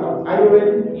see results. Are you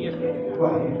ready? Yes. Go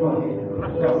ahead.